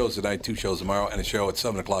 2 shows tonight, 2 shows tomorrow, and a show at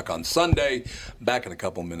 7 o'clock on Sunday. Back in a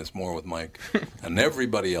couple of minutes more with Mike and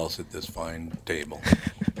everybody else at this fine table.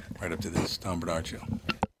 Right up to this Tom Bernard Show.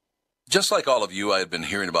 Just like all of you, I had been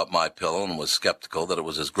hearing about MyPillow and was skeptical that it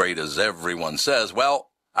was as great as everyone says. Well,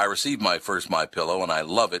 I received my first MyPillow, and I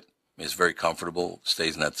love it. It's very comfortable,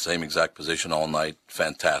 stays in that same exact position all night.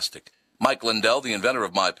 Fantastic. Mike Lindell, the inventor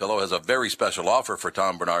of MyPillow, has a very special offer for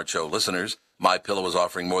Tom Bernard Show listeners. MyPillow is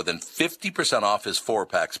offering more than 50% off his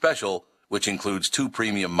 4-pack special, which includes 2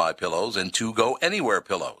 premium MyPillows and 2 Go Anywhere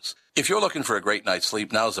pillows. If you're looking for a great night's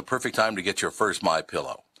sleep, now's the perfect time to get your first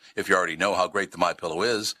MyPillow. If you already know how great the MyPillow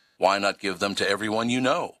is, why not give them to everyone you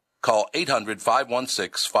know? Call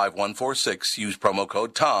 800-516-5146, use promo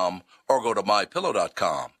code TOM, or go to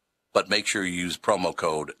MyPillow.com. But make sure you use promo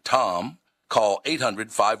code TOM. Call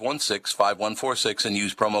 800-516-5146 and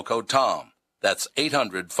use promo code TOM. That's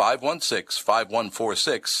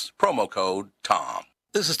 800-516-5146, promo code TOM.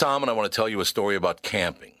 This is Tom, and I want to tell you a story about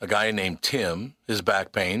camping. A guy named Tim, his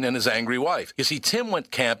back pain, and his angry wife. You see, Tim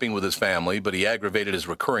went camping with his family, but he aggravated his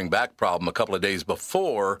recurring back problem a couple of days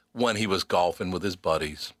before when he was golfing with his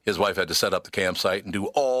buddies. His wife had to set up the campsite and do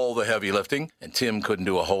all the heavy lifting, and Tim couldn't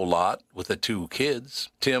do a whole lot with the 2 kids.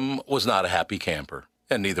 Tim was not a happy camper.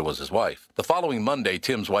 And neither was his wife. The following Monday,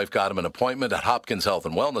 Tim's wife got him an appointment at Hopkins Health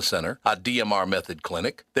and Wellness Center, a DMR method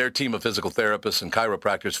clinic. Their team of physical therapists and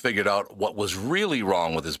chiropractors figured out what was really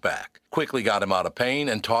wrong with his back, quickly got him out of pain,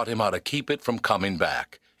 and taught him how to keep it from coming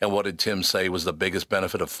back. And what did Tim say was the biggest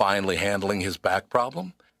benefit of finally handling his back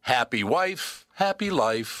problem? Happy wife, happy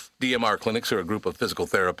life. DMR clinics are a group of physical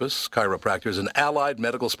therapists, chiropractors, and allied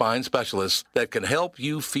medical spine specialists that can help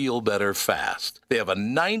you feel better fast. They have a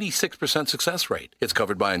 96% success rate. It's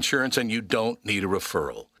covered by insurance, and you don't need a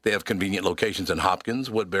referral. They have convenient locations in Hopkins,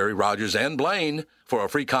 Woodbury, Rogers, and Blaine. For a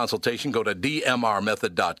free consultation, go to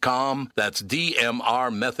dmrmethod.com. That's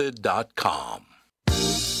dmrmethod.com.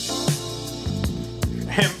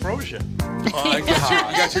 Ambrosia. Oh, you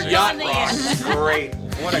got your yacht rock. Great.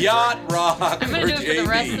 What a Yacht rock. I'm going to do it for the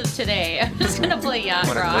rest of today. I'm just going to play Yacht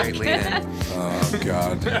What a Rock. great lead-in. Oh,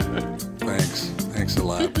 God. Thanks a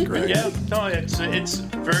lot, Greg. Yeah, no, it's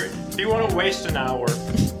very. If you want to waste an hour,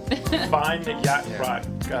 find the Yacht Rock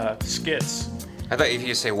skits. I thought if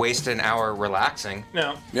you say waste an hour relaxing,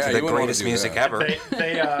 No, Yeah, the you wouldn't wanna greatest do music that. ever.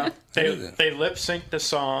 they lip sync the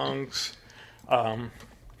songs.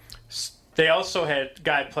 They also had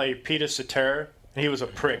guy play Peter Cetera. He was a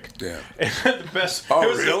prick. Yeah. And the best. Oh, it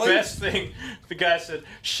was really? the best thing. The guy said,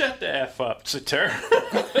 "Shut the f up, Cetera,"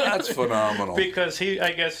 That's phenomenal. because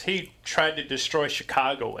I guess he tried to destroy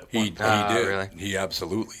Chicago at one He point. did. really? He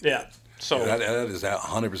absolutely did. Yeah. So That is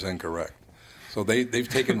 100% correct. So they've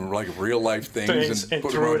taken like real life things and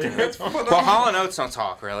put them threw on it in. That's Well, phenomenal. Hall and Oates don't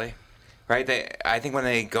talk really, right? I think when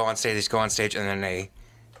they go on stage, they just go on stage and then they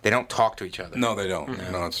don't talk to each other. No, they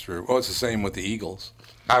don't. No, it's true. Well, it's the same with the Eagles.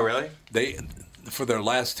 Oh, really? For their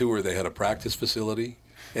last tour, they had a practice facility.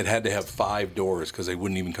 It had to have 5 doors because they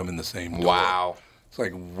wouldn't even come in the same door. Wow. It's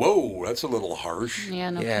like, whoa, that's a little harsh.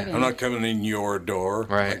 Yeah, no Yeah. kidding. I'm not coming in your door.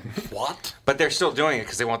 Right. Like, what? But they're still doing it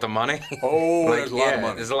because they want the money. Oh, Like, there's a lot of yeah,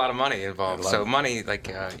 money. There's a lot of money involved. There's a lot So of- money, like,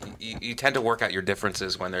 you tend to work out your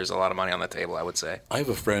differences when there's a lot of money on the table, I would say. I have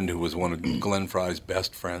a friend who was one of Glenn Fry's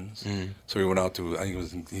best friends. So he went out to, I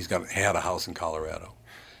think had a house in Colorado.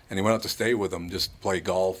 And he went out to stay with him, just play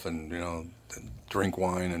golf and, drink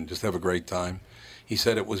wine and just have a great time. He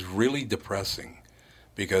said it was really depressing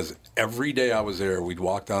because every day I was there, we'd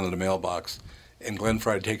walk down to the mailbox and Glenn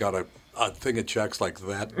Fry would take out a thing of checks like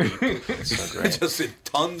that. That's so great. Just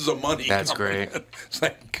tons of money. That's coming great. in. It's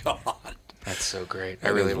like, God. That's so great. I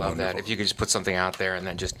That really is love that. wonderful. If you could just put something out there and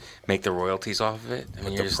then just make the royalties off of it. I mean,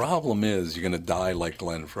 But you're the just, problem is you're going to die like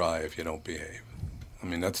Glenn Fry if you don't behave. I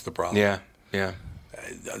mean, that's the problem. yeah, yeah.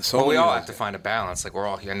 So Well, we many all of have to find a balance. Like, we're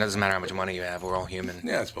all human. It doesn't matter how much money you have. We're all human.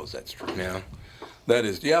 Yeah, I suppose that's true. You know? That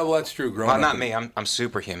is, well, that's true. Growing Well, up not in- me. I'm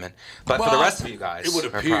superhuman. But for Well, the rest of you guys, it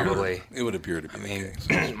would are appear. probably. It would appear to be. I mean,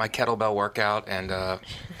 the case. my kettlebell workout and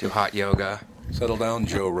do hot yoga. Settle down,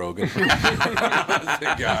 Joe Rogan. That's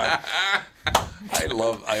the guy. I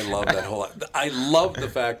love that whole. I love the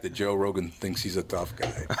fact that Joe Rogan thinks he's a tough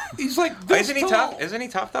guy. He's like, this Isn't he tall. tough? Isn't he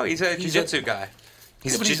tough though? He's a jiu-jitsu guy.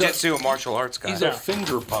 He's Yeah, a but he's jiu-jitsu and martial arts guy. He's a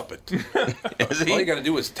finger puppet. Is he? All you got to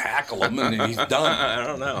do is tackle him, and he's done. I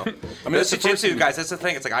don't know. I mean, Those that's the first jiu-jitsu thing- guys, that's the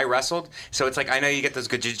thing. It's like I wrestled, so it's like I know you get those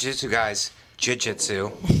good jiu-jitsu guys.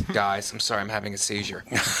 Jiu-jitsu guys. I'm sorry, I'm having a seizure.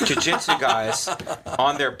 Jiu-jitsu guys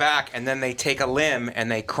on their back, and then they take a limb and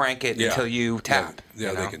they crank it Yeah. until you tap. Yeah,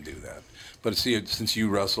 you know? they can do that. But see, since you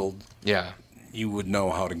wrestled, Yeah. you would know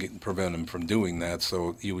how to prevent him from doing that,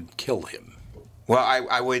 so you would kill him. Well,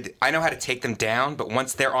 I know how to take them down, but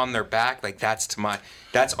once they're on their back, like that's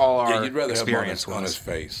all our Yeah, you'd rather have him experience on was. his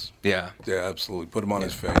face. Yeah. Yeah, absolutely. Put him on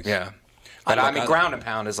his face. Yeah. But I I like- mean, ground and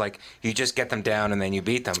pound is like you just get them down and then you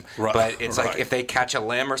beat them. Right, But it's like right. if they catch a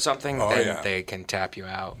limb or something, Oh, then yeah. they can tap you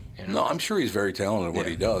out. You know? No, I'm sure he's very talented at what Yeah.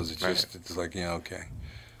 he does. It's Right. just, it's like, okay.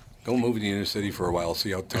 Go move in the inner city for a while,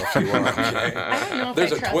 see how tough you are. Okay? I don't know if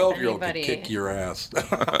There's I a trust 12-year-old could anybody. kick your ass.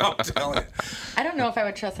 I'm telling you. I don't know if I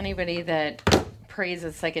would trust anybody that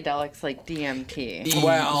praises psychedelics like DMT.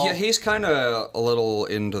 Well- yeah, he's kind of a little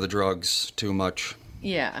into the drugs too much.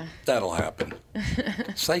 Yeah. That'll happen.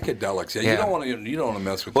 Psychedelics. Yeah, Yeah. you don't want to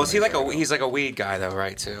mess with. Well, is he like psychedelics. he's like a weed guy though,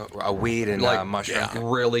 right? Too a weed and Like, mushroom.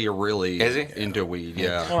 Really Is he? into weed,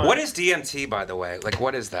 yeah. What is DMT, by the way? Like,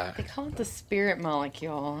 what is that? They call it the spirit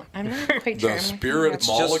molecule. I'm not quite The sure. I'm spirit looking It's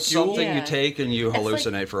it up. molecule? just something Yeah. you take and you It's like-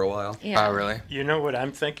 hallucinate for a while. Yeah. Oh, really? You know what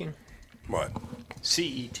I'm thinking? What?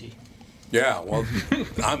 CET. Yeah, well,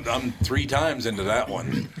 I'm 3 times into that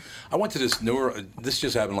one. I went to this this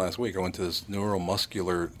just happened last week. I went to this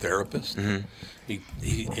neuromuscular therapist. Mm-hmm.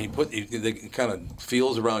 He kind of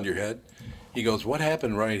feels around your head. He goes, "What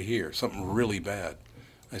happened right here? Something really bad."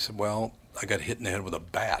 I said, "Well, I got hit in the head with a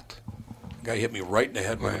bat. A guy hit me right in the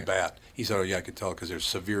head with a Right. bat." He said, "Oh yeah, I could tell because there's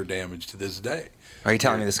severe damage to this day." Are you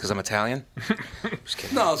telling me this because I'm Italian? Just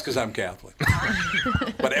kidding. No, it's because I'm Catholic.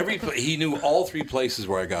 But he knew all 3 places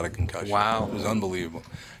where I got a concussion. Wow. It was unbelievable.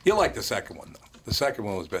 You'll like the second one, though. The second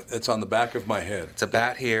one was bad. It's on the back of my head. It's a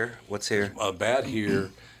bat here. What's here? A bat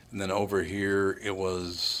here, and then over here it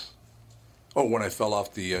was. Oh, when I fell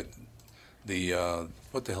off the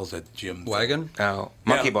what the hell's that gym? Wagon? Oh,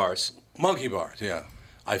 monkey Yeah. bars. Monkey bars, yeah.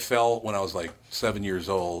 I fell when I was like 7 years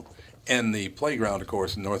old, and the playground, of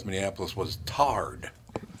course, in North Minneapolis was tarred.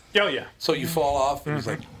 Oh, yeah. So you fall off, and it was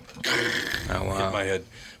like Oh, wow. hit my head.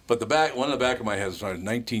 But one of the back of my head was when I was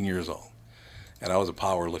 19 years old, and I was a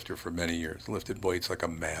power lifter for many years. Lifted weights like a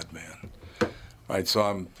madman. Right, so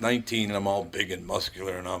I'm 19 and I'm all big and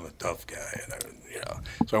muscular and I'm a tough guy,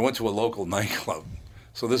 and So I went to a local nightclub.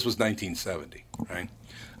 So this was 1970, right?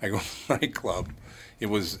 I go to the nightclub.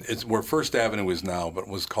 It's where First Avenue is now, but it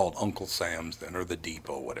was called Uncle Sam's then, or the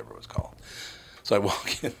Depot, whatever it was called. So I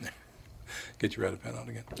walk in there. Get your red pen out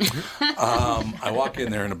again. I walk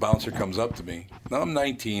in there and a bouncer comes up to me. Now I'm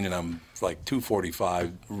 19 and I'm like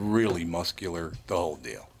 245, really muscular, the whole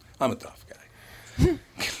deal. I'm a tough guy.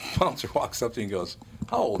 Bouncer walks up to me and goes,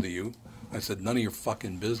 "How old are you?" I said, "None of your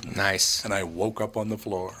fucking business." Nice. And I woke up on the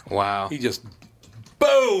floor. Wow. He just,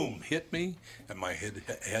 boom, hit me, and my head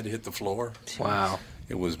hit the floor. Wow.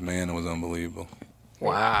 It was unbelievable.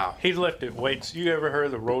 Wow. He lifted weights. You ever heard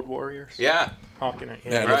of the Road Warriors? Yeah. Honking it.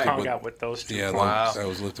 Yeah, Yeah, right. hung out with those two. Yeah, Wow. I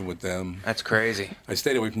was lifting with them. That's crazy. I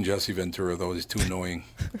stayed away from Jesse Ventura, though. He's too annoying.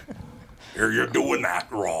 You're doing that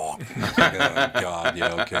wrong. Oh, God,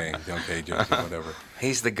 yeah, okay, Jason, whatever.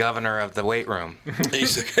 He's the governor of the weight room.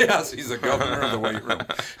 He's the governor of the weight room.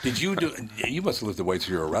 Did you do? You must have lifted weights.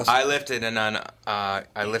 You were a wrestler. I lifted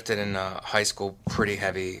in high school pretty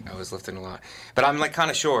heavy. I was lifting a lot, but I'm like kind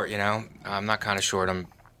of short. You know, I'm not kind of short. I'm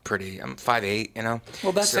 5'8", you know.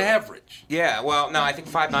 Well, that's average. Yeah, well, no, I think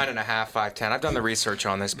 5'9.5", 5'10". I've done the research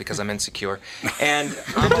on this because I'm insecure, and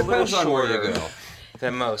I'm a little shorter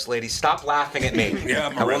than most. Ladies, stop laughing at me.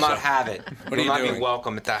 Yeah, I will not have it. What will are not you doing? be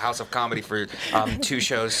welcome at the House of Comedy for 2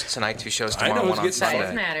 shows tonight, 2 shows tomorrow, one on Sunday.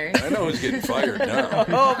 Size matters. I know who's getting fired now.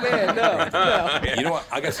 Oh man, no. You know what?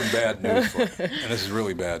 I got some bad news for you, and this is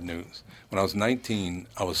really bad news. When I was 19,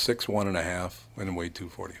 I was 6'1.5" and weighed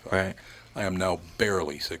 245. Right. I am now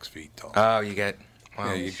barely 6 feet tall. Oh, you get.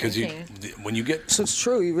 Wow. Yeah, because when you get. So it's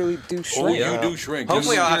true. You really do shrink. Oh, you do shrink.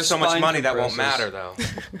 Hopefully, I'll have so much spine money that won't compresses. matter,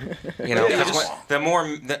 though. You know, the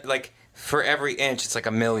more, like, for every inch, it's like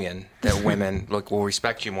 $1 million that women will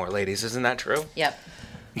respect you more. Ladies, isn't that true? Yep.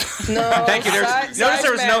 No. Thank you. Notice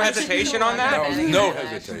there was no hesitation on that. No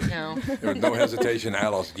hesitation. No. There was no hesitation at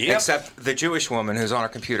all. Yep. Except the Jewish woman who's on her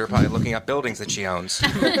computer probably looking up buildings that she owns.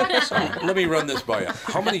 So, let me run this by you.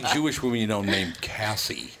 How many Jewish women you know named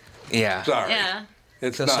Cassie? Yeah. Sorry. Yeah.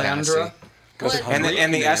 It's Cassandra. not Cassie.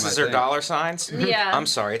 And the S's are dollar signs? Yeah. I'm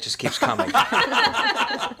sorry, it just keeps coming.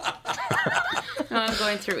 No, I'm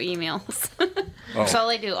going through emails. That's all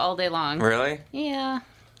I do all day long. Really? Yeah.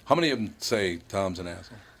 How many of them say Tom's an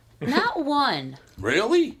asshole? Not one.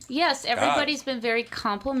 Really? Yes, everybody's been very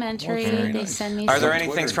complimentary. Well, very they nice. send me Are there some- any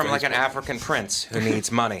Twitter things and from like an Facebook. African prince who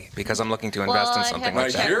needs money because I'm looking to invest Well, in I'd something have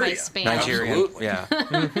like to that? check my Nigeria. spam. Absolutely.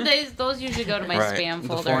 Yeah. Those usually go to my Right. spam The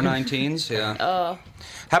folder. 419s, yeah.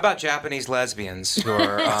 How about Japanese lesbians who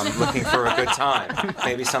are looking for a good time?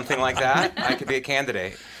 Maybe something like that. I could be a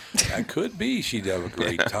candidate. That could be. She'd have a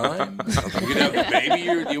great time. You could have a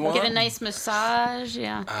baby you want. Get a nice massage,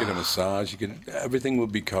 yeah. Get a massage. You could. Everything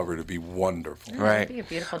would be covered. It'd be wonderful. Right. Be a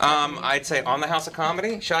beautiful time. I'd say on the House of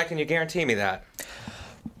Comedy. Shai, can you guarantee me that?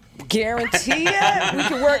 Guarantee it? We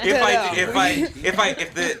can work that out.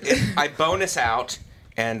 If I bonus out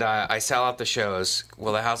and I sell out the shows,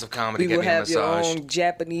 will the House of Comedy We get will me a have your massage? own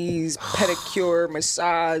Japanese pedicure,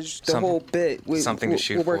 massage, the Some- whole bit. something to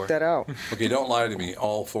shoot We'll work for. that out. Okay, don't lie to me.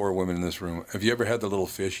 All 4 women in this room. Have you ever had the little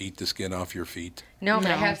fish eat the skin off your feet? No,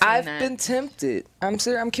 but I have seen I've that. been tempted. I'm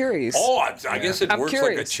curious. Oh, I guess it I'm works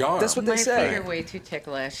curious. like a charm. That's what My they feet say. are way too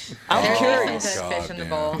ticklish. I'm There's curious. a fish in the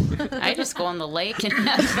God bowl. I just go in the lake and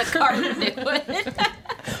have the garden do it.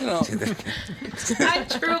 I'm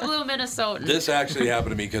true blue Minnesotan. This actually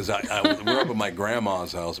happened to me because we're up at my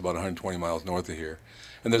grandma's house about 120 miles north of here.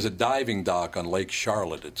 And there's a diving dock on Lake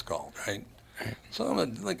Charlotte, it's called, right? So,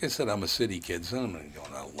 like I said, I'm a city kid, so I'm not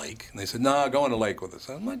going on a lake. And they said, no, go on a lake with us.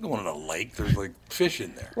 I'm not going on a lake. There's like fish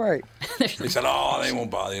in there. Right. They said, oh, they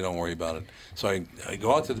won't bother you. Don't worry about it. So I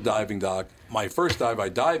go out to the diving dock. My first dive, I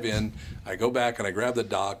dive in. I go back and I grab the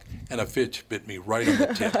dock, and a fish bit me right on the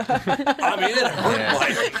tip. I mean, it hurt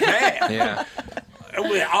like mad. Yeah.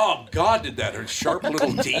 Oh, God, did that hurt. Sharp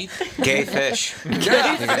little teeth. Gay fish. Yeah. You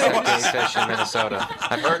guys have gay fish in Minnesota.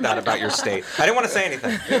 I've heard that about your state. I didn't want to say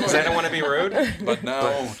anything because I didn't want to be rude. But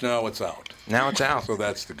now it's out. Now it's out. So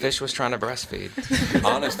that's the good. Fish was trying to breastfeed.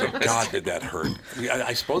 Honest to God, did that hurt.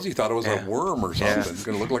 I suppose he thought it was a worm or something. Yeah. It's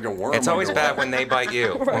going to look like a worm. It's always bad underwater. when they bite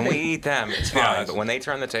you. When we eat them, it's fine. Yeah, but when they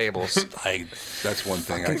turn the tables, that's one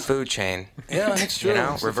thing. fucking food chain. Yeah, it's true. You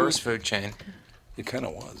know, It's the reverse food- food chain. It kind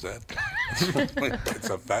of was. It's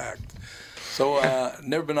a fact. So,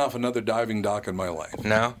 never been off another diving dock in my life.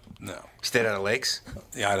 No? No. Stayed out of lakes?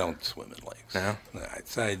 Yeah, I don't swim in lakes. No?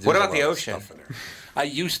 There's What a about lot the of ocean? stuff in there. I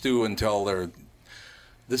used to until there.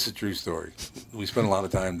 This is a true story. We spent a lot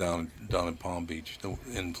of time down in Palm Beach,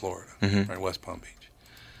 in Florida, right, West Palm Beach.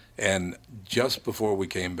 And just before we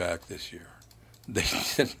came back this year, they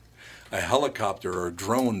did a helicopter or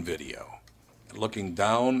drone video looking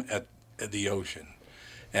down at the ocean.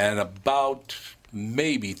 And about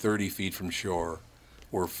maybe 30 feet from shore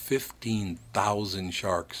were 15,000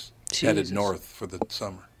 sharks headed north for the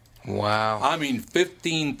summer. Wow. I mean,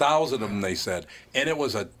 15,000 of them, they said. And it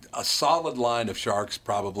was a solid line of sharks,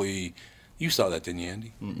 probably. You saw that, didn't you,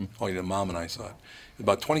 Andy? Mm-mm. Oh, yeah, Mom and I saw it.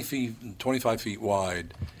 About 25 feet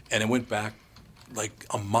wide, and it went back like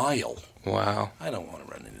a mile. Wow. I don't want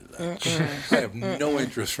to run into that. I have no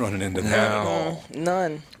interest running into that at all.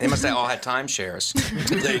 None. They must have all had timeshares.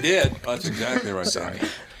 They did. That's exactly right. Sorry.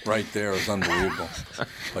 Right there. It was unbelievable.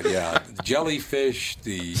 But yeah, the jellyfish,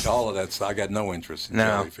 all of that stuff. I got no interest in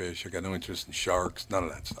jellyfish. I got no interest in sharks. None of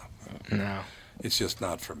that stuff. No. It's just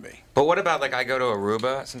not for me. But what about, like, I go to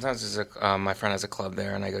Aruba. Sometimes my friend has a club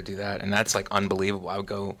there, and I go do that, and that's, like, unbelievable. I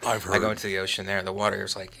go into the ocean there. The water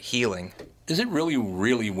is, like, healing. Is it really,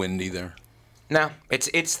 really windy there? No,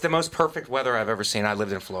 it's the most perfect weather I've ever seen. I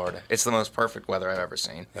lived in Florida. It's the most perfect weather I've ever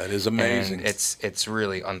seen. That is amazing. And it's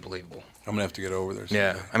really unbelievable. I'm gonna have to get over there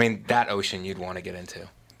someday. Yeah, I mean, that ocean you'd want to get into.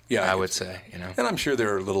 Yeah, I would say, you know. And I'm sure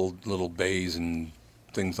there are little bays and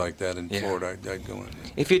things like that in Florida. I'd go in.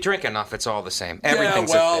 If you drink enough, it's all the same.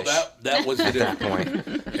 Everything's a fish. that was at the that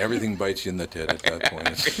point. Everything bites you in the tit at that point.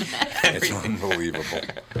 It's unbelievable.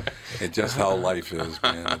 It's just how life is,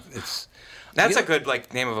 man. That's a good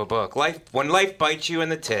name of a book. When life bites you in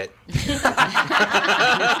the tit.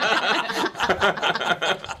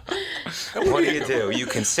 What do? You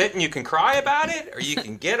can sit and you can cry about it, or you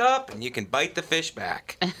can get up and you can bite the fish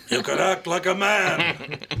back. You can act like a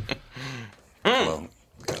man. Well,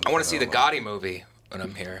 I want to see the Gotti movie when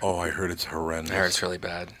I'm here. Oh, I heard it's horrendous. I heard it's really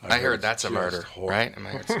bad. I heard that's a murder, right?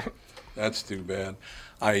 That's too bad.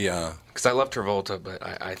 Because I love Travolta, but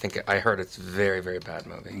I heard it's a very, very bad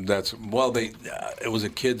movie. It was a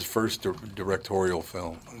kid's first directorial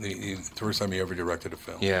film. The first time he ever directed a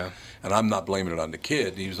film. Yeah. And I'm not blaming it on the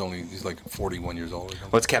kid. He's like 41 years old or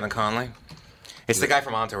something. What's Kevin Conley? It's the guy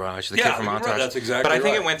from Entourage. The kid from Entourage. Right, that's exactly But I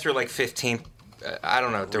think right. it went through like 15. I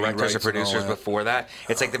don't know, directors or producers before that.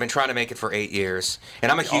 It's like they've been trying to make it for 8 years.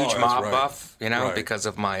 And I'm a huge mob buff, because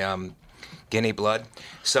of my guinea blood.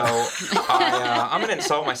 So I'm going to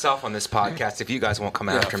insult myself on this podcast if you guys won't come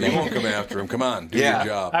after me. You won't come after him. Come on, do your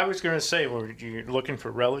job. I was going to say, were you looking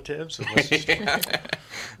for relatives?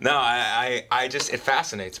 No, I just, it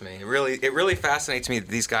fascinates me. It really fascinates me that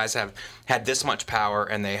these guys have had this much power,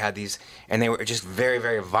 and they were just very,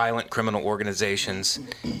 very violent criminal organizations.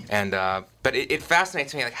 And but it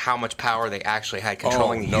fascinates me like how much power they actually had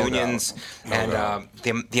controlling the unions and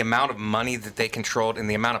the amount of money that they controlled and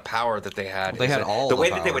the amount of power that they had. They had all the way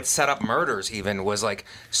power. that they would set up murders even was like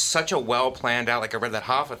such a well planned out. Like I read that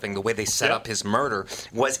Hoffa thing. The way they set up his murder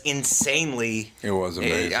was insanely. It was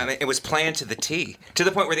amazing. I mean, it was planned to the T, to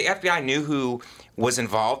the point where the FBI knew who was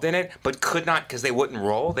involved in it, but could not because they wouldn't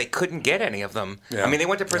roll. They couldn't get any of them. Yeah. I mean, they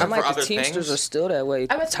went to prison for other the Teamsters things. Are still that way.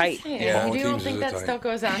 I was tight. Saying, Yeah, you don't think that tight. still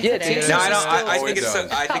goes on Yeah, today? No, I don't. I Oh, think it it's.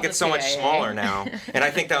 does. I think it's so much CIA. smaller now, and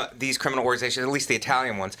I think that these criminal organizations, at least the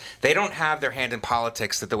Italian ones, they don't have their hand in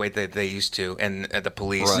politics the way that they used to, and the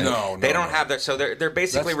police. Right. No, they don't no. have their. So they're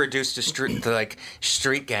basically reduced to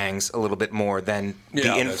street gangs a little bit more than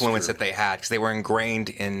the influence that they had because they were ingrained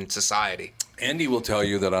in society. Andy will tell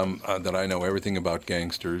you that I know everything about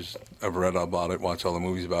gangsters. I've read about it, watched all the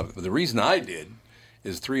movies about it. But the reason I did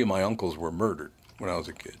is 3 of my uncles were murdered when I was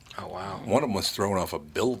a kid. Oh, wow. One of them was thrown off a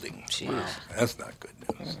building. Wow. That's not good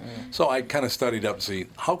news. So I kind of studied up to see,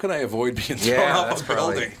 how can I avoid being thrown off a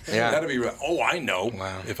building? That'd be right. Oh, I know.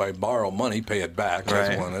 Wow. If I borrow money, pay it back.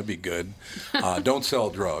 That's one. That'd be good. Don't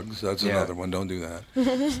sell drugs. That's another one. Don't do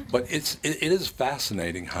that. But it is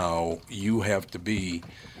fascinating how you have to be,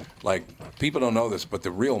 like, people don't know this, but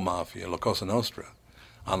the real mafia, La Cosa Nostra,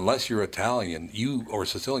 unless you're Italian, or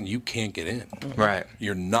Sicilian, you can't get in. Right.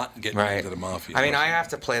 You're not getting into the mafia. I mean, I have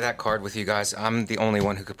to play that card with you guys. I'm the only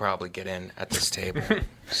one who could probably get in at this table.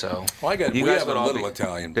 So we guys have would a all little be-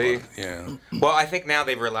 Italian Do you? blood. Yeah. Well, I think now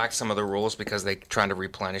they've relaxed some of the rules because they're trying to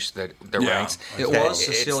replenish their ranks. It was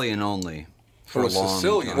Sicilian only for a long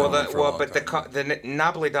Sicilian. time. The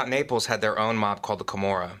Napoli Naples had their own mob called the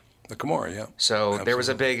Camorra. The Camorra, yeah. So there was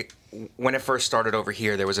a big, when it first started over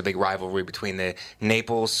here, there was a big rivalry between the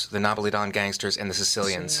Naples, the Napolitan gangsters, and the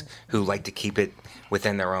Sicilians, who like to keep it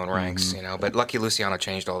within their own ranks, you know. But Lucky Luciano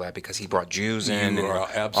changed all that because he brought Jews in and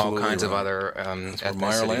all kinds of other That's where ethnicities.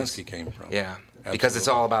 Meyer Lansky came from. Yeah. Because it's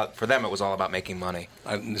all about, for them, it was all about making money.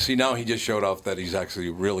 See, now he just showed off that he's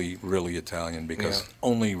actually really, really Italian because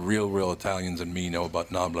only real Italians and me know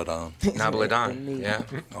about Nabladan. Nabladan, yeah.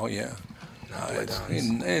 Oh, yeah.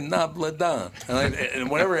 Nabladan.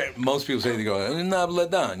 And whenever most people say, they go,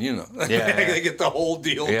 Nabladan, you know. They get the whole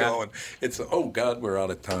deal going. It's, oh, God, we're out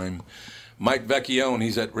of time. Mike Vecchione,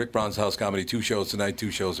 he's at Rick Brown's House Comedy. 2 shows tonight,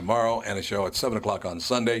 2 shows tomorrow, and a show at 7 o'clock on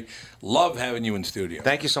Sunday. Love having you in studio.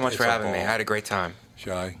 Thank you so much for having me. I had a great time.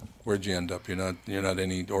 Shy, where'd you end up? You're not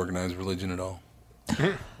any organized religion at all?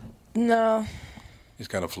 No. He's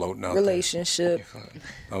kind of floating out Relationship. there.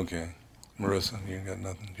 Okay. Marissa, you got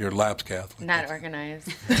nothing. You're a lapsed Catholic. Not organized.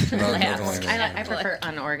 Nothing like that. I prefer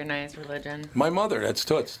unorganized religion. My mother, that's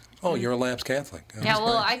Toots. Oh, you're a lapsed Catholic. Yeah,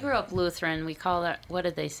 well, I grew up Lutheran. We call that, what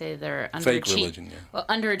did they say? They're fake religion, well,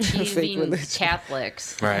 underachieving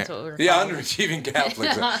Catholics. Right. That's what we're Yeah, calling. underachieving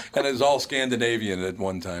Catholics. And it was all Scandinavian at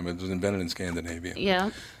one time. It was invented in Scandinavia. Yeah.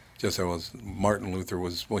 Just so was Martin Luther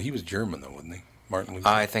was, well, he was German, though, wasn't he? Martin Luther?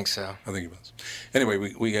 I think so. I think he was. Anyway,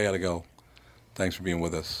 we got to go. Thanks for being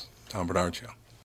with us. Tom Bernard Show.